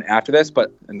was the one after this,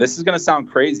 and this is going to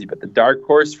sound crazy, but the dark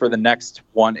horse for the next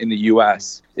one in the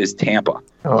U.S. is Tampa.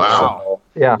 Oh, wow.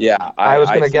 Yeah. I was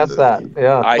going to guess that.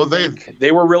 Yeah.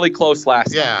 They were really close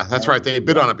last time. Yeah, that's right. They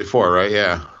bid on it before, right?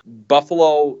 Yeah.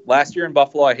 Buffalo last year in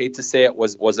Buffalo, I hate to say it,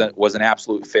 was an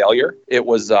absolute failure. It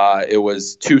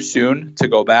was too soon to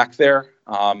go back there.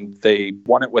 They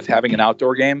won it with having an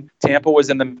outdoor game. Tampa was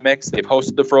in the mix. They've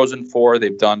hosted the Frozen Four.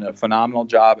 They've done a phenomenal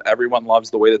job. Everyone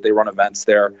loves the way that they run events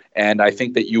there. And I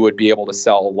think that you would be able to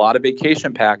sell a lot of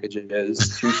vacation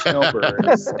packages to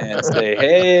snowbirds and say,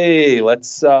 hey,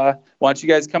 let's why don't you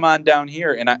guys come on down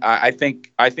here? And I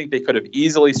think they could have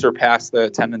easily surpassed the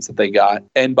attendance that they got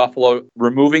in Buffalo,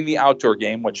 removing the outdoor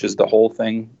game, which is the whole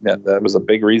thing. That was a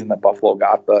big reason that Buffalo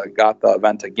got the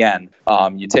event again.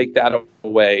 You take that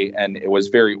away, and it was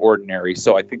very ordinary.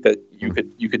 So I think that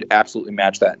you could absolutely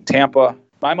match that in Tampa.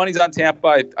 My money's on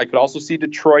Tampa. I could also see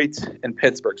Detroit and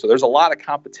Pittsburgh. So there's a lot of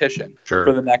competition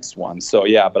for the next one. So,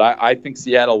 yeah, but I think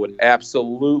Seattle would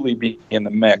absolutely be in the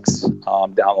mix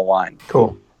down the line.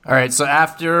 Cool. All right, so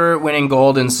after winning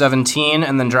gold in 17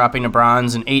 and then dropping to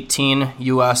bronze in 18,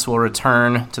 U.S. will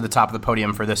return to the top of the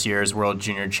podium for this year's World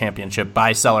Junior Championship.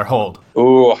 Buy, sell, or hold?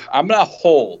 Ooh, I'm going to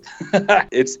hold.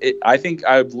 I think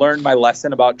I've learned my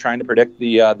lesson about trying to predict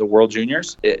the World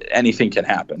Juniors. Anything can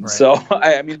happen. Right. So,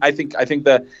 I think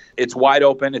that it's wide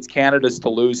open. It's Canada's to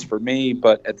lose for me,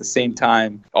 but at the same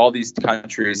time, all these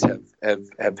countries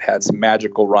have had some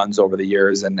magical runs over the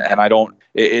years, and I don't.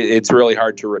 It's really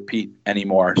hard to repeat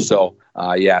anymore. So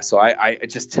so I'm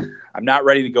not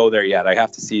ready to go there yet. I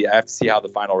have to see how the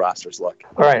final rosters look.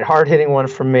 All right, hard hitting one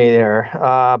from me there.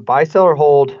 Buy, sell, or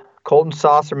hold. Colton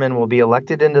Saucerman will be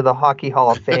elected into the Hockey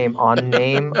Hall of Fame on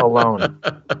name alone.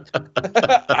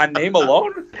 On name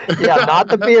alone? Yeah, not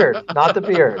the beard.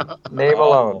 Name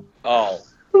alone.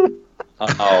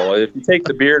 If you take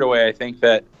the beard away, I think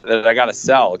that I got to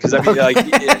sell, because I mean,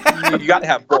 you got to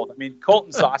have both. I mean,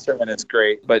 Colton Saucerman is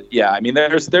great, but yeah, I mean,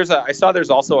 I saw there's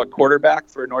also a quarterback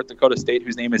for North Dakota State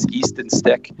whose name is Easton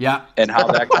Stick. Yeah. And how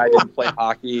that guy didn't play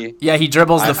hockey. Yeah, he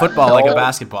dribbles the football like a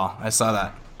basketball. I saw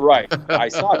that. Right, I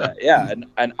saw that. Yeah,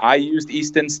 and I used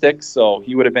Easton Stick, so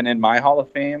he would have been in my Hall of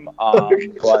Fame.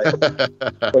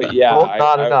 But yeah,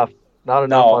 not enough. Not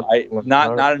enough.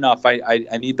 No, not enough. I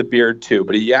need the beard too.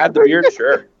 But you add the beard,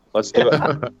 sure. Let's do it.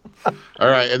 All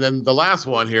right, and then the last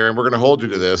one here, and we're going to hold you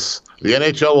to this. The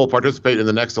NHL will participate in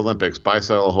the next Olympics. Buy,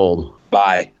 sell, or hold?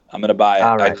 Buy. I'm going to buy it.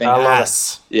 All right. I think.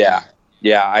 Yes. Yeah.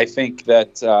 Yeah, I think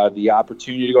that the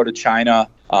opportunity to go to China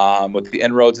with the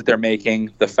inroads that they're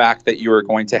making, the fact that you are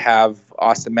going to have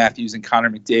Austin Matthews and Connor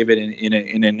McDavid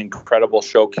in an incredible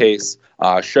showcase,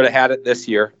 should have had it this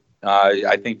year.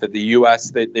 I think that the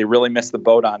U.S. they really missed the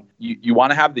boat on. You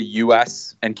want to have the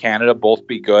U.S. and Canada both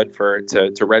be good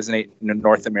to resonate in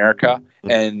North America,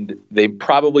 and they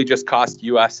probably just cost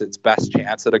U.S. its best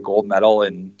chance at a gold medal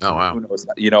in who knows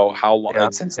how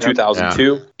long since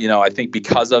 2002. Yeah. I think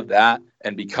because of that,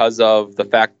 and because of the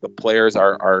fact the players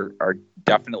are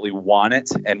definitely want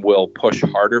it and will push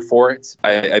harder for it,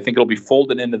 I think it'll be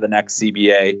folded into the next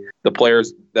CBA. The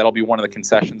players, that'll be one of the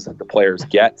concessions that the players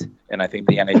get, and I think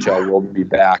the NHL will be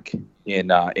back in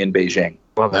Beijing.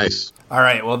 Nice. All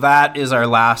right. Well, that is our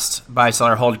last buy, sell,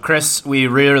 or hold. Chris, we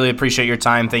really appreciate your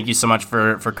time. Thank you so much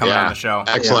for coming on the show.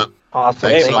 Excellent. Yeah. Awesome.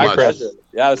 Thanks so much. Pleasure.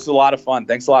 Yeah, this is a lot of fun.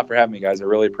 Thanks a lot for having me, guys. I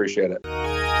really appreciate it.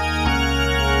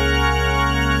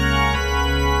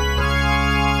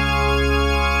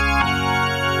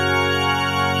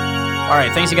 All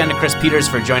right, thanks again to Chris Peters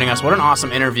for joining us. What an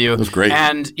awesome interview. It was great.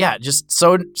 And yeah, just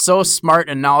so smart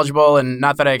and knowledgeable, and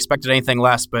not that I expected anything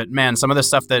less, but man, some of the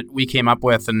stuff that we came up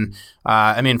with, and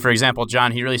for example,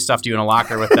 John, he really stuffed you in a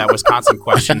locker with that Wisconsin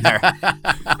question there.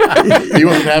 He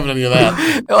wasn't having any of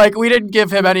that. Like, we didn't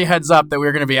give him any heads up that we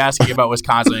were going to be asking about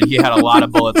Wisconsin, and he had a lot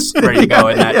of bullets ready to go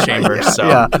in that chamber.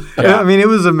 Yeah. I mean, it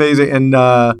was amazing. And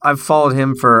I've followed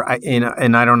him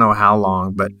and I don't know how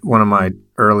long, but one of my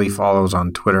early follows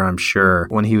on Twitter, I'm sure,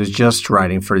 when he was just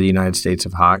writing for the United States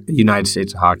of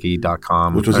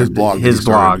Hockey.com, which was his blog.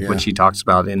 Which he talks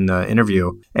about in the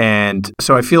interview. And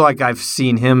so I feel like I've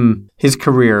seen his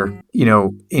career,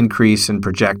 increase and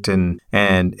project, and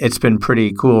it's been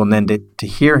pretty cool. And then to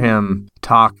hear him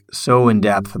talk so in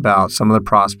depth about some of the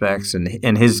prospects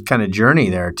and his kind of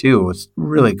journey there too was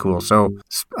really cool. So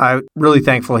I'm really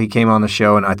thankful he came on the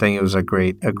show, and I think it was a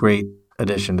great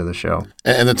addition to the show.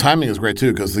 And the timing is great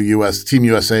too, because the Team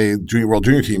USA World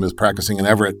Junior Team is practicing in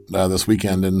Everett this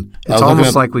weekend, and it's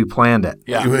almost like we planned it.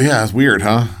 Yeah, it's weird,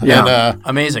 huh? Yeah, and,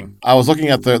 amazing. I was looking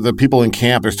at the people in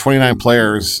camp. There's 29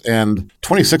 players, and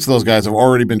 26 of those guys have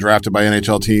already been drafted by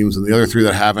NHL teams, and the other 3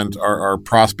 that haven't are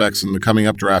prospects in the coming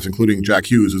up draft, including Jack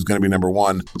Hughes, who's going to be number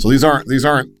 1. So these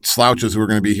aren't slouches who are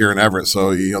going to be here in Everett.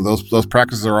 So those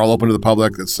practices are all open to the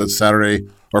public. It's Saturday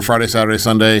or Friday, Saturday,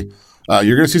 Sunday.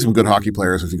 You're going to see some good hockey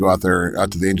players if you go out to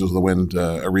the Angels of the Wind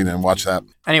arena and watch that.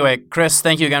 Anyway, Chris,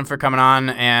 thank you again for coming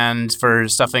on and for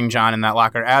stuffing John in that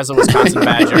locker. As a Wisconsin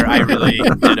Badger, I really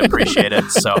did appreciate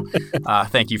it. So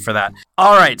thank you for that.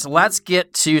 All right, let's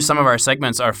get to some of our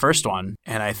segments. Our first one,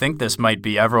 and I think this might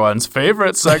be everyone's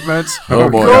favorite segment. Oh,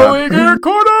 boy. Going in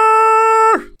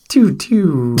corner! Toot.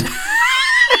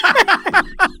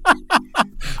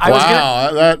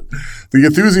 The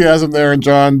enthusiasm there, and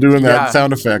John doing that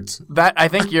sound effect. I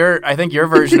think your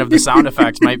version of the sound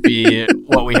effect might be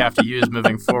what we have to use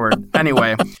moving forward.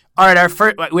 Anyway, all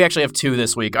right. We actually have 2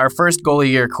 this week. Our first goalie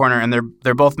year corner, and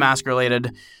they're both mask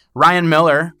related. Ryan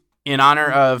Miller, in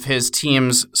honor of his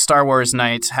team's Star Wars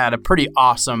night, had a pretty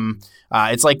awesome.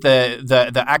 It's like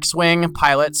the X-wing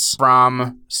pilots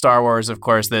from Star Wars, of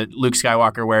course, that Luke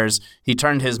Skywalker wears. He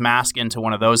turned his mask into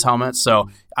one of those helmets. So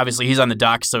obviously he's on the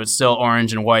Ducks, so it's still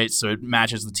orange and white, so it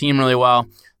matches the team really well.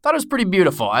 Thought it was pretty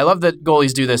beautiful. I love that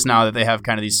goalies do this now, that they have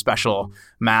kind of these special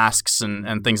masks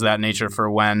and things of that nature for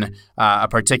when a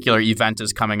particular event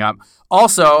is coming up.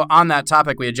 Also, on that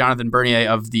topic, we had Jonathan Bernier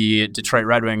of the Detroit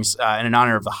Red Wings, and in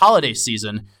honor of the holiday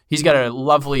season, he's got a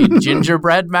lovely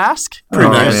gingerbread mask. Pretty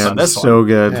nice. So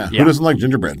good. Yeah. Who doesn't like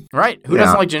gingerbread? Right. Who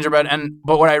doesn't like gingerbread?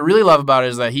 But what I really love about it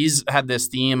is that he's had this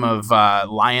theme of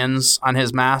lions on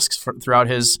his masks throughout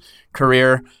his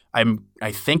career.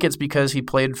 I think it's because he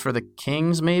played for the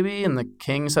Kings, maybe, and the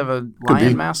Kings have a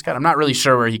lion mascot. I'm not really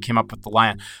sure where he came up with the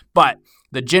lion, but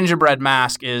the gingerbread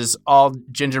mask is all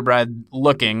gingerbread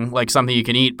looking, like something you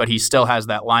can eat, but he still has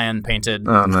that lion painted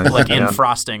in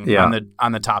frosting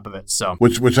on the top of it. So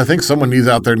which I think someone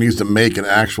needs to make an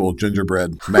actual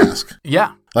gingerbread mask.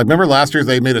 Yeah. Like, remember last year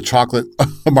they made a chocolate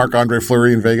Marc-Andre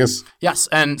Fleury in Vegas? Yes,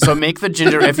 and so make the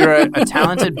if you're a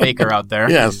talented baker out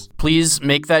there, yes, please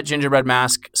make that gingerbread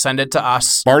mask, send it to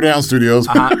us. Bar Down Studios.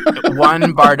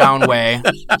 One bar down way.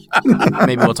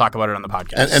 Maybe we'll talk about it on the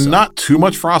podcast. And not too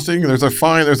much frosting.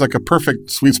 There's like a perfect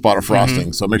sweet spot of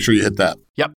frosting, so make sure you hit that.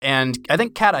 Yep, and I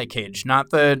think cat eye cage, not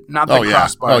the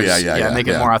crossbars. Oh, yeah. Make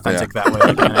it more authentic that way,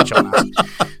 like an NHL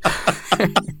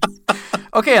mask.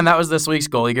 Okay, and that was this week's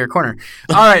Goalie Gear Corner.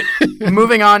 All right,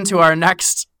 moving on to our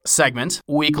next segment,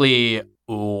 weekly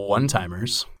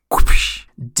one-timers.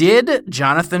 Did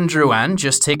Jonathan Drouin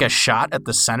just take a shot at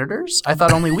the Senators? I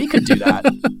thought only we could do that.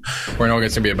 We know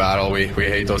it's going to be a battle. We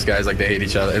hate those guys like they hate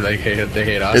each other. They hate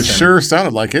us. It sure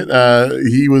sounded like it.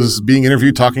 He was being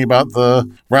interviewed talking about the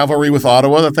rivalry with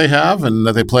Ottawa that they have and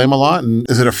that they play him a lot. And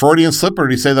is it a Freudian slip or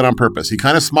did he say that on purpose? He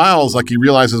kind of smiles like he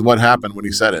realizes what happened when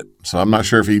he said it. So I'm not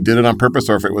sure if he did it on purpose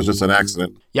or if it was just an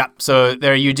accident. Yeah. So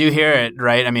there you do hear it,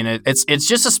 right? I mean, it's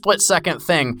just a split-second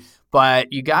thing.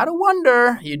 But you got to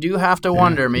wonder. You do have to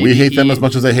wonder. Maybe we hate them as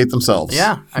much as they hate themselves.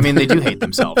 Yeah. I mean, they do hate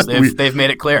themselves. They've made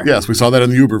it clear. Yes, we saw that in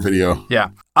the Uber video. Yeah.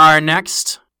 Our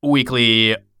next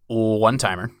weekly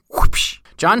one-timer. Whoosh.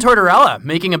 John Tortorella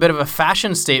making a bit of a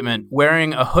fashion statement,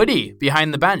 wearing a hoodie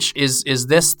behind the bench. Is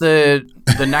this the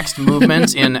next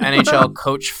movement in NHL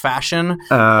coach fashion?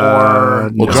 Well,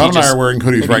 John and I are wearing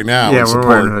hoodies right now. Yeah, we're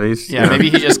wearing hoodies. Yeah, maybe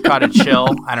he just caught a chill.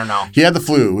 I don't know. He had the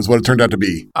flu, is what it turned out to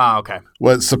be. Oh, okay.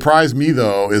 What surprised me,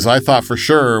 though, is I thought for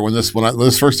sure when this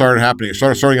first started happening, it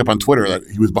started starting up on Twitter that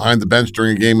he was behind the bench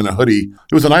during a game in a hoodie.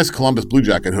 It was a nice Columbus Blue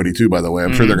Jacket hoodie, too, by the way.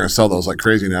 I'm sure they're going to sell those like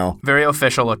crazy now. Very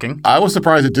official looking. I was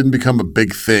surprised it didn't become a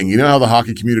big thing. You know how the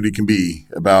hockey community can be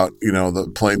about,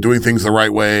 doing things the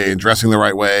right way and dressing the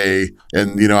right way.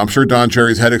 And, I'm sure Don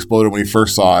Cherry's head exploded when he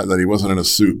first saw it, that he wasn't in a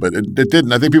suit, but it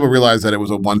didn't. I think people realized that it was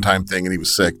a one-time thing and he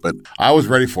was sick, but I was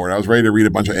ready for it. I was ready to read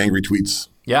a bunch of angry tweets.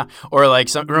 Yeah. Or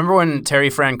remember when Terry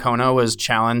Francona was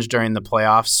challenged during the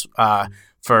playoffs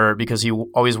because he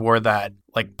always wore that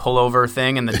like pullover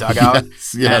thing in the dugout.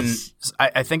 Yes. And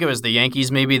I think it was the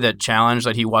Yankees maybe that challenged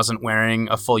that he wasn't wearing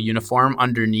a full uniform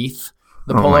underneath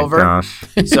the pullover. Oh my gosh.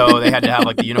 So they had to have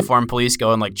like the uniform police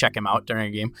go and like check him out during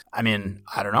a game. I mean,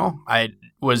 I don't know.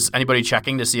 Was anybody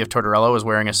checking to see if Tortorella was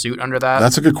wearing a suit under that?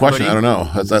 That's a good question. hoodie? I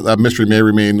don't know. That mystery may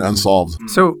remain unsolved.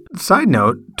 So, side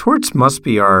note, Torts must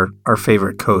be our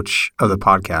favorite coach of the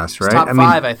podcast, right? Top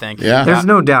five, I think. Yeah. There's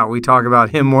no doubt we talk about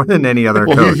him more than any other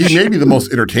Well, coach. he may be the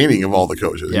most entertaining of all the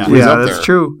coaches. Yeah. He's up that's there.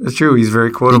 true. It's true. He's very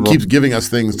He quotable. keeps giving us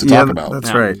things to talk about. That's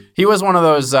Yeah. right. He was one of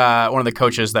those one of the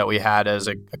coaches that we had as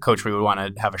a coach we would want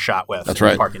to have a shot with. That's in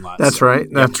right. the parking lot. That's right.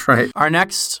 That's right. Our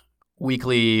next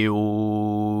weekly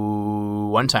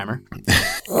one-timer.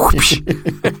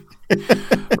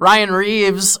 Ryan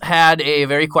Reeves had a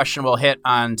very questionable hit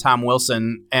on Tom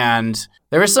Wilson, and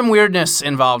there was some weirdness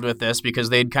involved with this because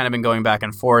they'd kind of been going back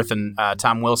and forth, and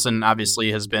Tom Wilson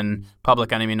obviously has been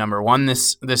public enemy number one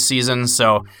this season,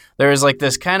 so there was like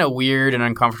this kind of weird and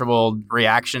uncomfortable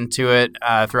reaction to it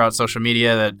throughout social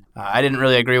media that I didn't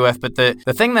really agree with. But the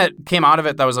thing that came out of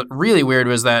it that was really weird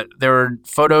was that there were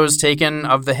photos taken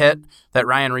of the hit that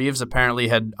Ryan Reeves apparently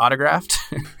had autographed.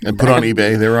 And put on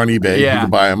eBay. They were on eBay. Yeah. You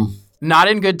could buy them. Not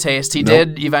in good taste. He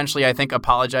Nope. did eventually, I think,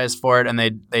 apologize for it, and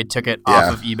they took it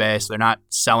off of eBay, so they're not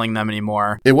selling them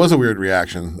anymore. It was a weird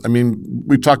reaction. I mean,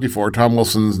 we've talked before. Tom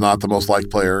Wilson's not the most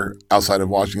liked player outside of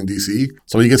Washington, D.C.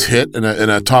 So he gets hit in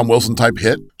a Tom Wilson type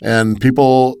hit, and there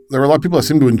were a lot of people that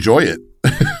seemed to enjoy it.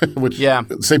 Which,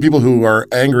 say people who are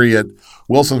angry at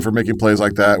Wilson for making plays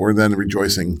like that were then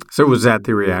rejoicing. So was that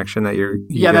the reaction that you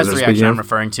Yeah, guys that's are the speaking reaction I'm of?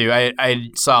 referring to. I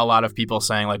saw a lot of people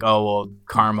saying like, "Oh, well,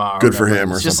 karma." Or Good for whatever.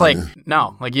 him or It's just something. like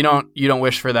no, like you don't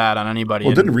wish for that on anybody.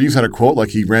 Well, didn't Reeves had a quote like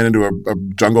he ran into a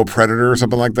jungle predator or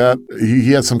something like that?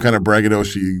 He had some kind of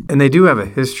braggadocio. And they do have a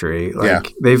history.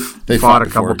 Like They they've fought fought a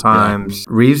couple before, times.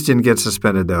 Reeves didn't get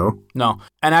suspended though. No,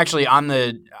 and actually on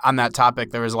that topic,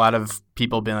 there was a lot of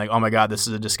people being like, "Oh my God, this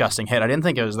is a disgusting hit." I didn't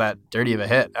think it was that dirty of a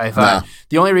hit. I thought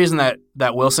the only reason that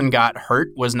Wilson got hurt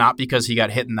was not because he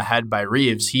got hit in the head by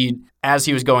Reeves. He, as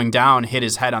he was going down, hit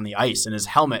his head on the ice, and his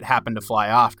helmet happened to fly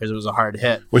off because it was a hard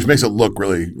hit. Which makes it look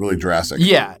really, really drastic.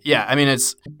 Yeah. I mean,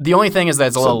 it's the only thing is that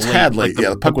it's a little tad late. late.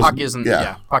 Like The puck isn't. yeah.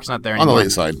 Yeah, puck's not there On anymore. the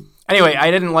late side. Anyway,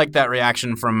 I didn't like that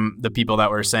reaction from the people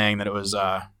that were saying that it was.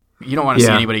 You don't want to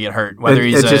see anybody get hurt, whether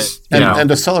he's and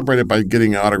to celebrate it by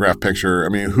getting an autograph picture. I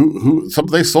mean,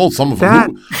 they sold some of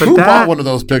them. Who bought one of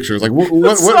those pictures? Like, what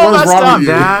is wrong with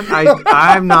you?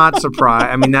 I'm not surprised.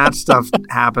 I mean, that stuff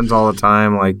happens all the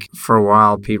time. Like for a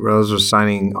while, Pete Rose was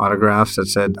signing autographs that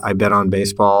said "I bet on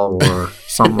baseball" or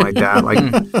something like that. Like,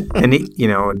 and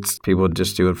it's people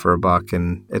just do it for a buck,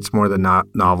 and it's more the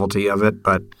novelty of it.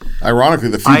 But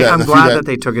ironically, I'm glad that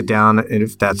they took it down.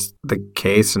 If that's the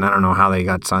case, and I don't know how they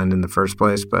got signed in the first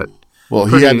place, but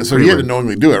he had to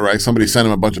knowingly do it, right? Somebody sent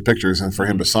him a bunch of pictures and for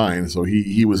him to sign, so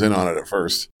he was in on it at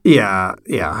first. Yeah,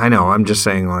 I know. I'm just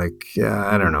saying, like,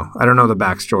 I don't know the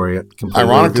backstory completely.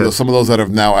 Ironically, some of those that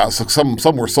have now out,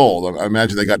 some were sold. I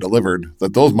imagine they got delivered.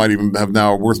 That those might even have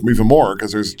now worth even more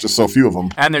because there's just so few of them.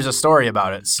 and there's a story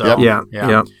about it. So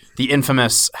Yep. the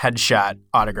infamous headshot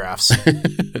autographs.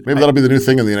 Maybe that'll be the new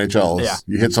thing in the NHL. Yeah.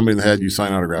 You hit somebody in the head, you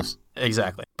sign autographs.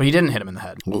 Exactly. But he didn't hit him in the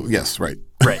head. Well, yes, right.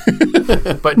 Right.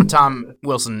 But Tom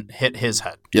Wilson hit his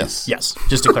head. Yes. Yes,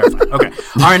 just to clarify. Okay.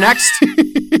 Our next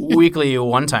weekly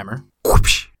one-timer.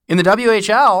 In the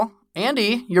WHL,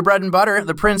 Andy, your bread and butter,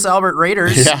 the Prince Albert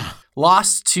Raiders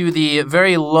lost to the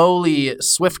very lowly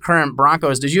Swift Current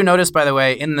Broncos. Did you notice, by the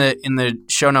way, in the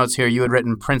show notes here, you had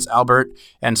written Prince Albert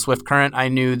and Swift Current? I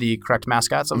knew the correct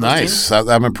mascots of those teams. Nice.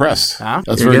 I'm impressed. Huh?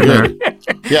 That's very good.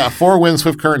 Yeah, 4-win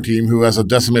Swift Current team who has a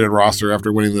decimated roster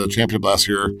after winning the championship last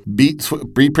year beat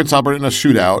Prince Albert in a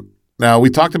shootout. Now,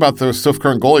 we talked about the Swift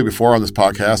Current goalie before on this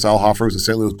podcast. Al Hoffer was a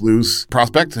St. Louis Blues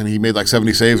prospect, and he made like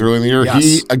 70 saves early in the year. Yes.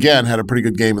 He, again, had a pretty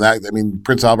good game.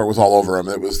 Prince Albert was all over him.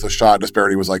 It was the shot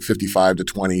disparity was like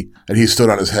 55-20, and he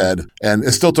stood on his head. And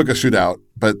it still took a shootout,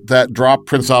 but that dropped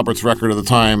Prince Albert's record at the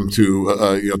time to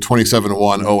 27-1,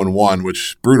 0-1,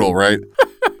 which brutal, right?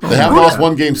 They have lost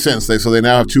one game since, so they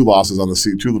now have two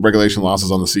regulation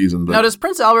losses on the season. But now, does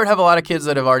Prince Albert have a lot of kids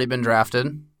that have already been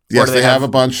drafted? Yes, they have a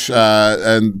bunch,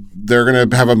 and they're going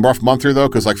to have a rough month here, though,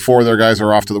 because like 4 of their guys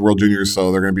are off to the World Juniors,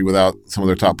 so they're going to be without some of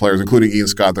their top players, including Ian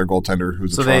Scott, their goaltender,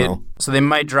 who's in Toronto. So they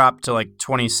might drop to like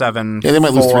 27. Yeah, they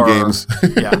might lose 3 games.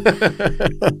 Yeah.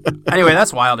 Anyway,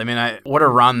 that's wild. I mean, what a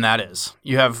run that is.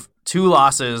 You have 2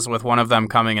 losses with one of them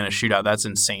coming in a shootout. That's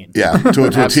insane. Yeah, to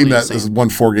a team that has won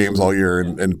 4 games all year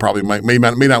and probably may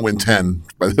not win 10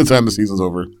 by the time the season's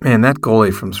over. Man, that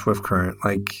goalie from Swift Current,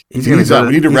 like we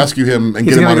need to rescue him and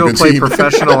get him on a good team. He's going to go play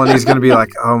professional, and he's going to be like,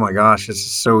 "Oh my gosh, this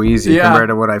is so easy compared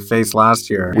to what I faced last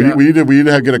year." We need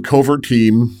to get a covert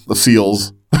team, the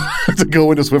SEALs, to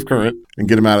go into Swift Current and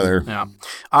get him out of there. Yeah.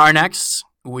 Our next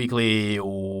weekly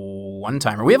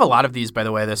one-timer. We have a lot of these, by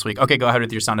the way, this week. Okay, go ahead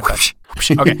with your sound effects.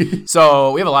 Okay,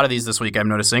 so we have a lot of these this week, I'm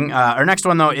noticing. Our next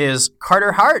one, though, is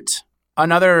Carter Hart,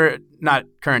 another not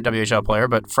current WHL player,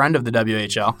 but friend of the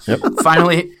WHL. Yep.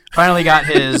 Finally got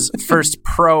his first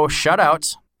pro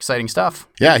shutout. Exciting stuff.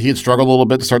 Yeah, he had struggled a little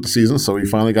bit to start the season, so he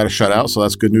finally got a shutout, so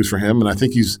that's good news for him. And I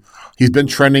think he's been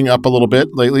trending up a little bit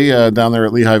lately down there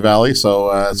at Lehigh Valley,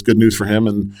 so it's good news for him.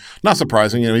 And not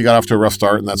surprising, he got off to a rough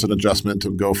start, and that's an adjustment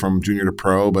to go from junior to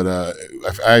pro. But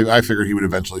I figured he would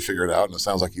eventually figure it out, and it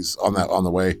sounds like he's on the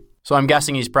way. So I'm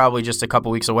guessing he's probably just a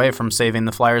couple weeks away from saving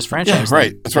the Flyers franchise. Yeah,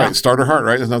 right. That's right. Starter Hart,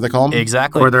 right? Isn't that what they call him?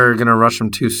 Exactly. Or they're going to rush him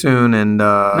too soon and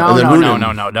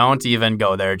No. Don't even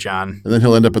go there, John. And then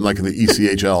he'll end up in like the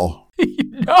ECHL.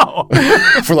 No.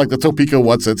 For like the Topeka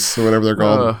Whatsits or whatever they're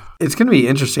called. It's going to be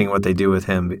interesting what they do with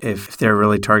him if they're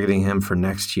really targeting him for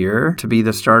next year to be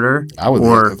the starter.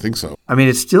 I think so. I mean,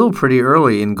 it's still pretty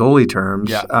early in goalie terms.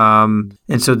 Yeah.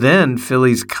 And so then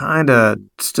Philly's kind of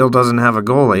still doesn't have a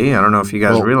goalie. I don't know if you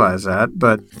guys realize that,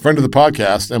 but friend of the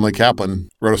podcast, Emily Kaplan,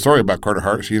 wrote a story about Carter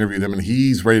Hart. She interviewed him, and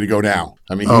he's ready to go now.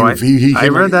 I mean, I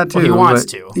read that too. Well, he wants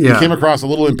to. Yeah. He came across a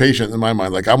little impatient in my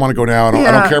mind. Like, I want to go now. I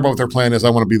don't care about what their plan is.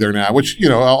 I want to be there now, which,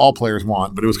 all players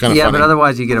want. But it was kind of funny. Yeah, but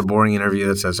otherwise you get a boring interview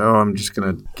that says, I'm just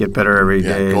going to get better every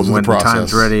day. And when the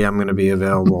time's ready, I'm going to be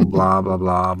available, blah, blah,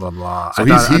 blah, blah, blah. So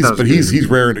he's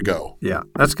raring to go. Yeah,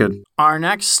 that's good. Our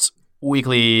next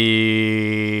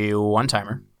weekly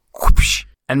one-timer.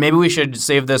 And maybe we should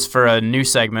save this for a new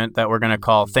segment that we're going to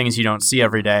call Things You Don't See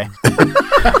Every Day.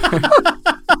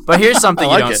 But here's something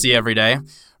you don't see every day.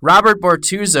 Robert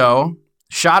Bortuzzo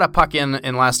shot a puck in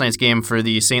last night's game for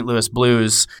the St. Louis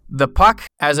Blues. The puck,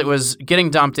 as it was getting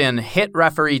dumped in, hit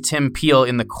referee Tim Peel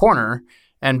in the corner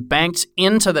and banked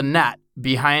into the net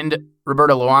behind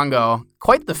Roberto Luongo.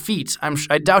 Quite the feat.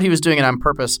 I doubt he was doing it on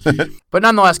purpose. But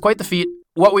nonetheless, quite the feat.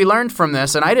 What we learned from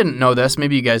this, and I didn't know this,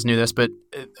 maybe you guys knew this, but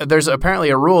there's apparently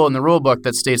a rule in the rule book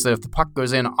that states that if the puck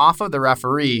goes in off of the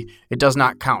referee, it does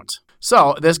not count.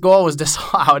 So this goal was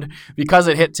disallowed because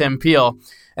it hit Tim Peel.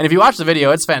 And if you watch the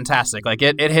video, it's fantastic. Like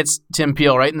it hits Tim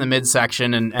Peel right in the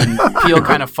midsection, and Peel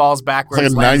kind of falls backwards.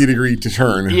 It's like a 90-degree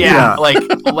turn. Yeah, like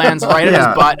lands right at his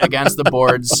butt against the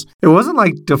boards. It wasn't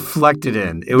like deflected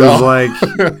in. It was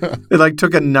it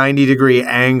took a 90-degree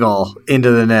angle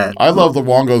into the net. I love the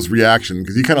Luongo's reaction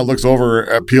because he kind of looks over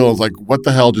at Peel and is like, "What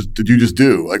the hell did you just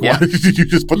do? Like, why did you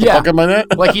just put the puck in my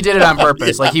net?" Like he did it on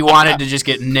purpose. Like he wanted to just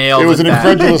get nailed. It was an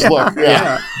incredulous look.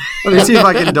 Yeah. Let me see if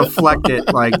I can deflect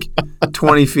it like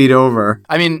 20 feet over.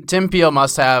 I mean, Tim Peel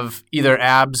must have either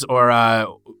abs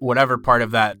or whatever part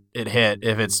of that it hit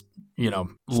if it's,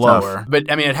 lower. Tough.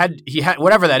 But I mean, he had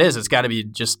whatever that is, it's got to be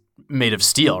just made of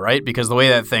steel, right? Because the way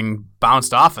that thing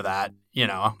bounced off of that,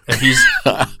 if he's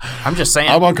I'm just saying.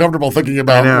 I'm uncomfortable thinking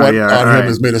about what on him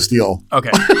is made of steel.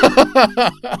 Okay.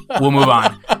 We'll move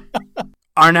on.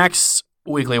 Our next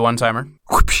weekly one-timer.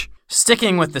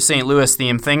 Sticking with the St. Louis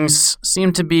theme, things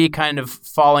seem to be kind of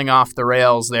falling off the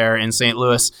rails there in St.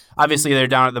 Louis. Obviously, they're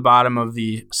down at the bottom of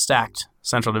the stacked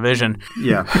Central Division.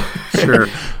 Yeah, sure.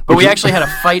 But we actually had a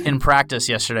fight in practice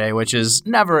yesterday, which is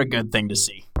never a good thing to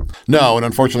see. No, and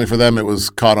unfortunately for them, it was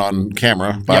caught on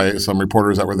camera by some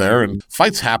reporters that were there. And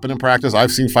fights happen in practice.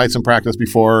 I've seen fights in practice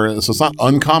before, so it's not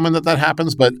uncommon that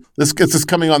happens. But this is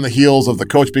coming on the heels of the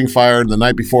coach being fired. The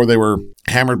night before, they were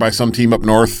hammered by some team up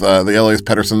north. The LA's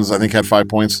Petterssons, I think, had 5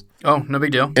 points. Oh, no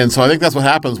big deal. And so I think that's what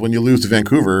happens when you lose to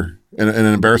Vancouver in an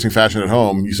embarrassing fashion at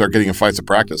home. You start getting in fights at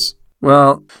practice.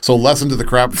 Well, so lesson to the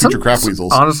future crap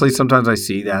weasels. Honestly, sometimes I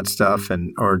see that stuff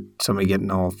or somebody getting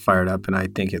all fired up, and I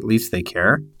think at least they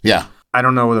care. Yeah. I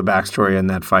don't know the backstory in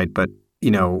that fight, but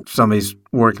somebody's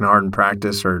working hard in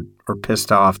practice or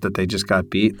pissed off that they just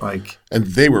got beat. And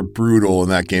they were brutal in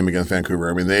that game against Vancouver.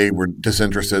 I mean, they were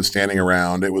disinterested, standing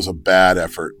around. It was a bad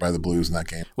effort by the Blues in that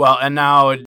game. Well, and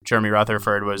now Jeremy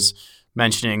Rutherford was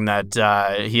mentioning that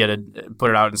he had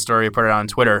put it out on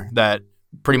Twitter that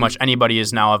pretty much anybody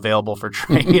is now available for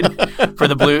trade for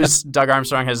the Blues. Doug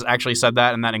Armstrong has actually said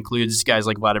that, and that includes guys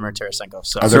like Vladimir Tarasenko.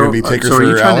 So are there going to be takers for are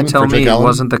you trying Allen, to tell me it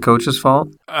wasn't the coach's fault?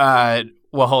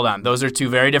 Well, hold on. Those are two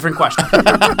very different questions.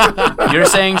 You're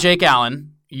saying Jake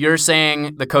Allen. You're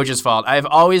saying the coach's fault. I've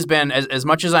always been, as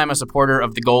much as I'm a supporter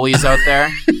of the goalies out there,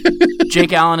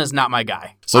 Jake Allen is not my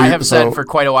guy. I have said for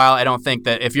quite a while, I don't think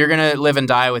that if you're going to live and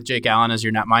die with Jake Allen as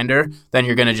your netminder, then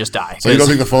you're going to just die. So you don't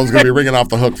think the phone's going to be ringing off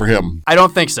the hook for him? I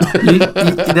don't think so.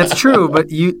 That's true, but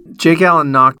Jake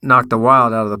Allen knocked the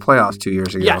Wild out of the playoffs 2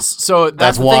 years ago. Yes, so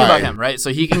that's the thing about him, right?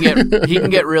 So he can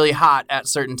get really hot at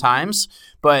certain times,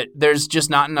 but there's just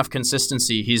not enough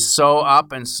consistency. He's so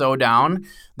up and so down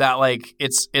that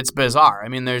it's bizarre. I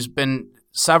mean, there's been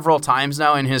several times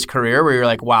now in his career where you're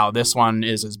like, wow, this one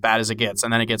is as bad as it gets,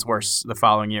 and then it gets worse the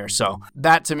following year. So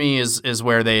that to me is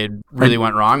where they really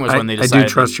went wrong was when they decided. I do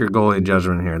trust your goalie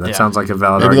judgment here. That sounds like a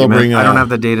valid argument. I don't have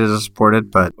the data to support it,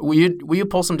 but will you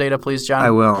pull some data, please, John?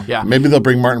 I will. Yeah, maybe they'll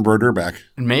bring Martin Brodeur back.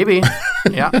 Maybe.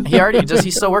 Yeah, does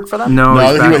he still work for them? No,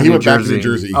 he went back to New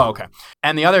Jersey. Oh, okay.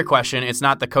 And the other question, it's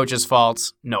not the coach's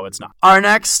fault. No, it's not. Our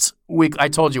next week, I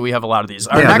told you we have a lot of these.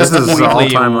 Our next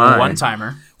weekly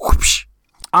one-timer. Whoopsh.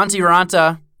 Antti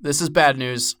Raanta, this is bad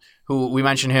news, who we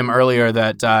mentioned him earlier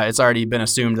that it's already been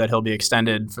assumed that he'll be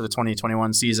extended for the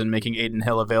 2021 season, making Adin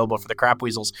Hill available for the Crap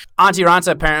Weasels. Antti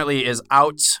Raanta apparently is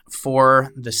out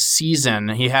for the season.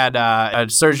 He had a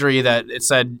surgery that it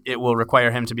said it will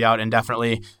require him to be out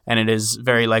indefinitely, and it is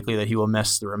very likely that he will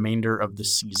miss the remainder of the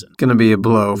season. It's going to be a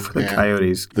blow for the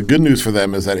Coyotes. The good news for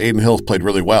them is that Adin Hill's played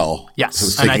really well.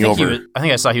 Yes, and I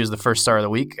think I saw he was the first star of the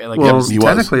week.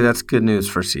 Technically that's good news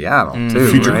for Seattle, too.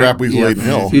 Future Crap Weasel Adin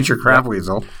Hill. Future Crap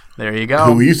Weasel. There you go.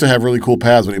 Who used to have really cool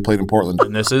pads when he played in Portland.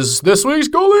 And this is this week's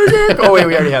goalie geek. Oh wait,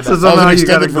 we already had that. So somehow you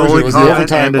got a goalie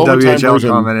comment and a WHL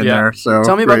comment in there. So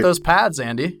tell me about those pads,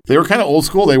 Andy. They were kind of old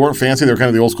school. They weren't fancy. They were kind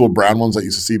of the old school brown ones that you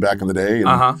used to see back in the day.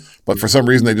 But for some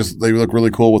reason, they look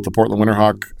really cool with the Portland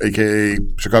Winterhawk, aka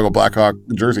Chicago Blackhawk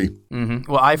jersey.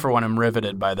 Mm-hmm. Well, I for one am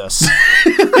riveted by this.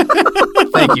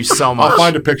 Thank you so much. I'll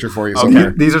find a picture for you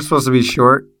somewhere. These are supposed to be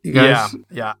short, you guys.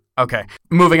 Yeah. Okay.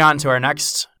 Moving on to our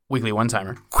next weekly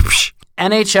one-timer.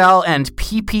 NHL and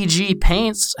PPG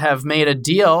Paints have made a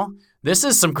deal. This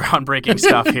is some groundbreaking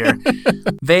stuff here.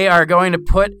 They are going to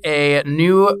put a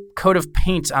new coat of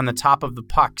paint on the top of the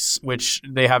pucks, which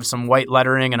they have some white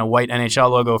lettering and a white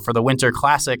NHL logo for the Winter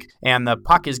Classic. And the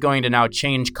puck is going to now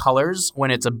change colors when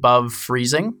it's above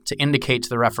freezing to indicate to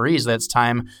the referees that it's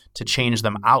time to change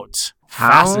them out.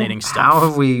 Fascinating stuff. How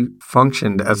have we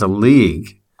functioned as a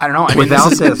league? I don't know.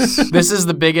 Without this. This is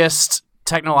the biggest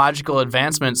technological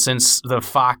advancement since the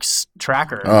Fox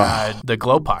tracker, the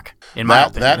glow puck, in my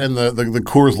opinion. That and the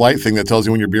Coors Light thing that tells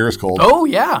you when your beer is cold. Oh,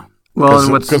 yeah.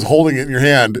 Well, because holding it in your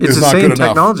hand is not good enough. It's the same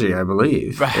technology, I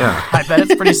believe. Yeah. I bet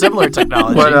it's pretty similar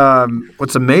technology. But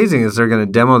what's amazing is they're going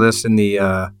to demo this in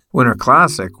the Winter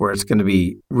Classic, where it's going to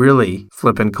be really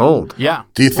flipping cold. Yeah.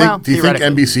 Do you think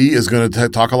NBC is going to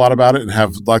talk a lot about it and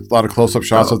have a lot of close-up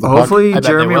shots of the puck? Hopefully,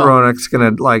 Jeremy Roenick's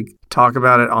going to talk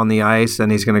about it on the ice,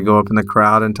 and he's going to go up in the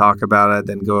crowd and talk about it,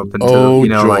 then go up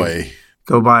into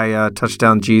go by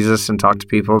Touchdown Jesus and talk to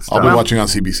people. I'll be watching on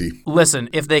CBC. Listen,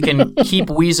 if they can keep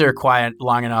Weezer quiet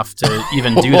long enough to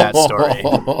even do that story,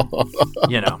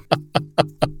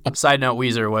 Side note,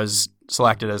 Weezer was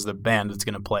selected as the band that's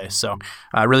going to play, so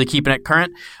really keeping it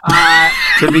current.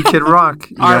 Could be Kid Rock,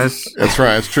 you guys. That's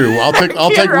right. That's true. I'll take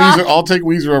Weezer. I'll take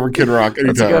Weezer over Kid Rock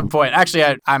anytime. That's a good point.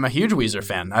 Actually, I'm a huge Weezer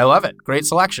fan. I love it. Great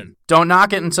selection. Don't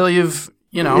knock it until you've.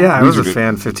 Yeah, I was a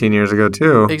fan 15 years ago,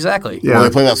 too. Exactly. Yeah. Will they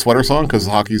play that sweater song? Because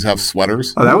hockeys have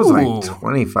sweaters. Oh, that was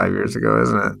 25 years ago,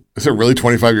 isn't it? Is it really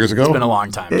 25 years ago? It's been a long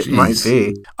time. It might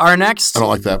be. Our next I don't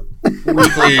like that.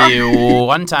 weekly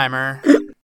one-timer.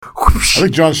 I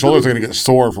think John's shoulders are going to get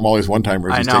sore from all these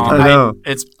one-timers. I he's know. taking. I know.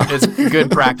 It's good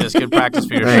practice. Good practice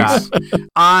for your Thanks. shot.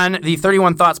 On the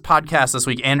 31 Thoughts podcast this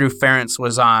week, Andrew Ference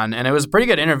was on, and it was a pretty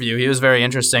good interview. He was very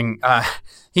interesting.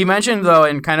 He mentioned, though,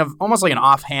 in kind of almost like an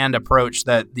offhand approach,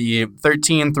 that the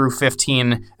 13 through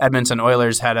 15 Edmonton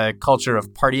Oilers had a culture of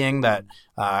partying that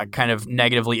kind of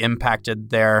negatively impacted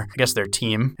their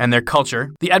team and their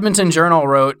culture. The Edmonton Journal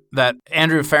wrote that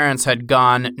Andrew Ference had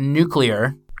gone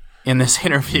nuclear in this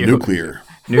interview.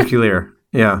 Nuclear.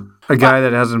 Yeah. A guy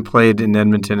that hasn't played in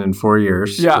Edmonton in 4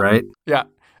 years, right? Yeah.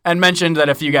 And mentioned that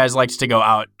a few guys liked to go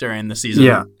out during the season.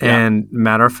 Yeah. And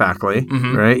matter-of-factly,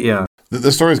 right? Yeah.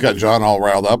 This story's got John all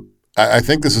riled up. I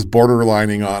think this is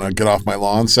borderlining on a "Get Off My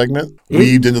Lawn" segment,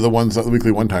 weaved into the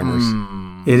weekly one-timers.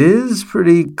 It is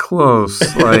pretty close,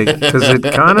 because it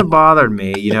kind of bothered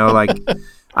me,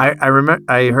 I remember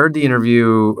I heard the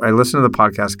interview. I listened to the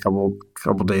podcast a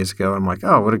couple days ago. And I'm like,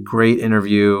 oh, what a great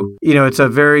interview! It's a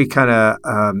very kind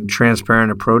of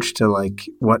transparent approach to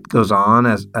what goes on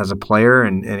as a player,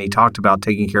 and he talked about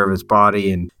taking care of his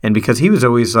body, and because he was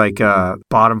always like a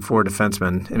bottom 4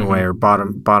 defenseman in a way, or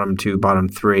bottom 2, bottom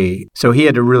 3, so he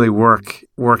had to really work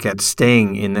at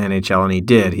staying in the NHL, and he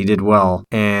did. He did well,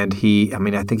 and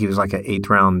I think he was like an 8th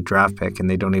round draft pick, and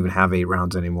they don't even have 8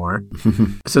 rounds anymore.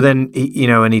 So then,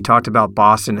 and he talked about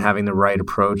Boston having the right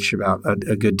approach, about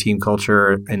a good team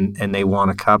culture, and they won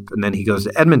a cup. And then he goes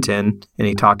to Edmonton, and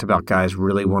he talked about guys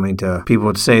really wanting to, people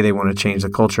would say they want to change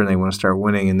the culture and they want to start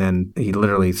winning. And then he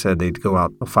literally said they'd go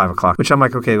out at 5 o'clock, which I'm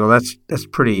like, okay, well, that's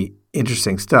pretty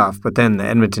interesting stuff. But then the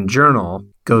Edmonton Journal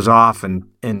goes off and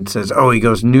says, oh, he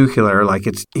goes nuclear,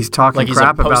 he's talking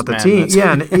crap about the team.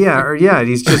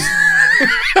 He's just...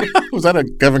 Was that a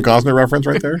Kevin Costner reference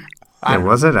right there?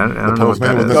 Was it? I don't know what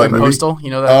that is. Like Postal,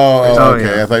 you know that? Oh,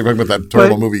 okay. Yeah. I thought you were talking about that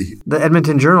terrible movie. The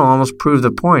Edmonton Journal almost proved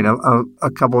the point of a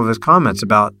couple of his comments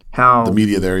about how the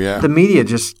media there, yeah. The media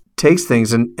just takes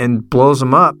things and blows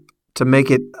them up to make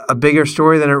it a bigger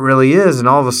story than it really is, and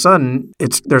all of a sudden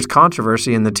there's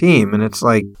controversy in the team, and it's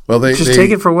like, just take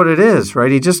it for what it is,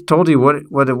 right? He just told you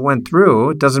what it went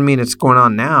through. It doesn't mean it's going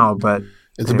on now, but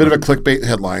it's a bit of a clickbait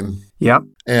headline. Yep.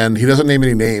 And he doesn't name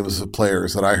any names of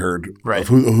players that I heard. Right. Of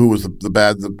who was the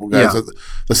guys. Yeah.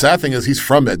 The sad thing is he's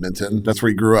from Edmonton. That's where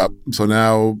he grew up. So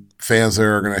now fans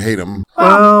there are going to hate him.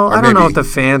 Well, I don't know if the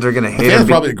fans are going to hate him. Fans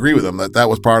probably agree with him that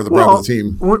was part of the problem with the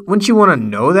team. Wouldn't you want to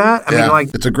know that? I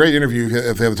mean, it's a great interview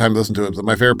if they have the time to listen to it. But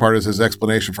my favorite part is his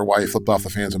explanation for why he flipped off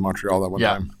the fans in Montreal that one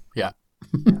time. Yeah.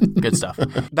 Good stuff.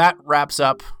 That wraps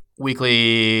up weekly...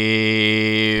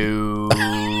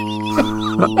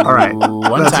 All right.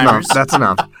 That's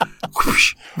enough.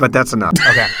 But that's enough.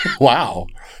 Okay. Wow.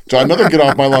 John, another Get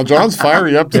Off My Lawn. John's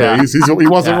fiery up today. Yeah. He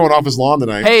wants everyone off his lawn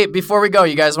tonight. Hey, before we go,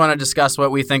 you guys want to discuss what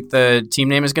we think the team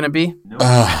name is going to be?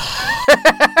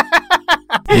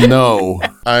 No.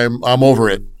 I'm over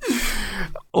it.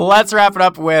 Let's wrap it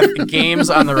up with games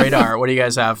on the radar. What do you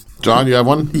guys have? John, you have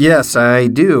one? Yes, I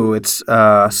do. It's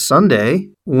Sunday.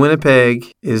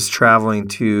 Winnipeg is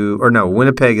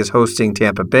Winnipeg is hosting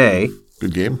Tampa Bay.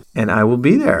 Good game. And I will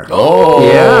be there. Oh.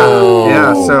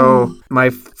 Yeah. So my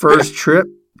first trip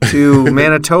to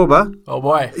Manitoba. Oh,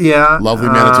 boy. Yeah. Lovely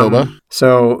Manitoba.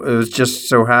 So it was just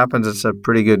so happens it's a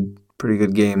pretty good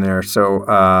game there.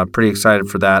 So pretty excited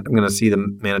for that. I'm going to see the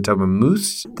Manitoba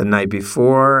Moose the night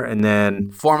before, and then...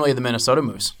 Formerly the Minnesota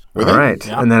Moose. All right.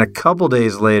 Yeah. And then a couple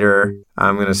days later,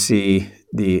 I'm going to see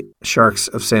the Sharks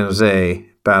of San Jose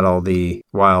battle the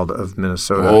Wild of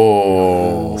Minnesota.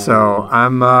 Oh. So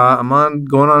I'm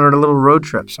going on a little road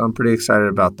trip, so I'm pretty excited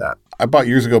about that. I bought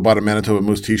a Manitoba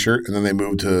Moose t-shirt, and then they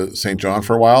moved to St. John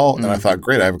for a while, and I thought,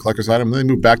 great, I have a collector's item. And then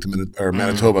they moved back to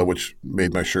Manitoba, which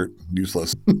made my shirt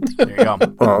useless. There you go.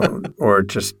 Well, or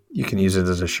just you can use it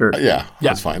as a shirt. Yeah,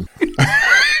 that's fine.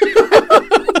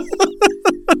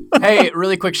 Hey,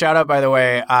 really quick shout out, by the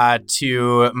way,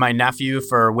 to my nephew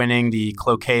for winning the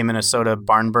Cloquet, Minnesota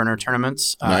Barn Burner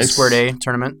tournaments, nice. Square Day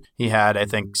tournament. He had, I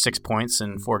think, 6 points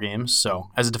in 4 games. So,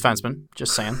 as a defenseman,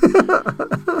 just saying.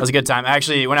 It was a good time.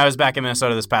 Actually, when I was back in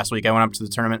Minnesota this past week, I went up to the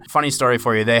tournament. Funny story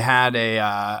for you. They had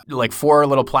 4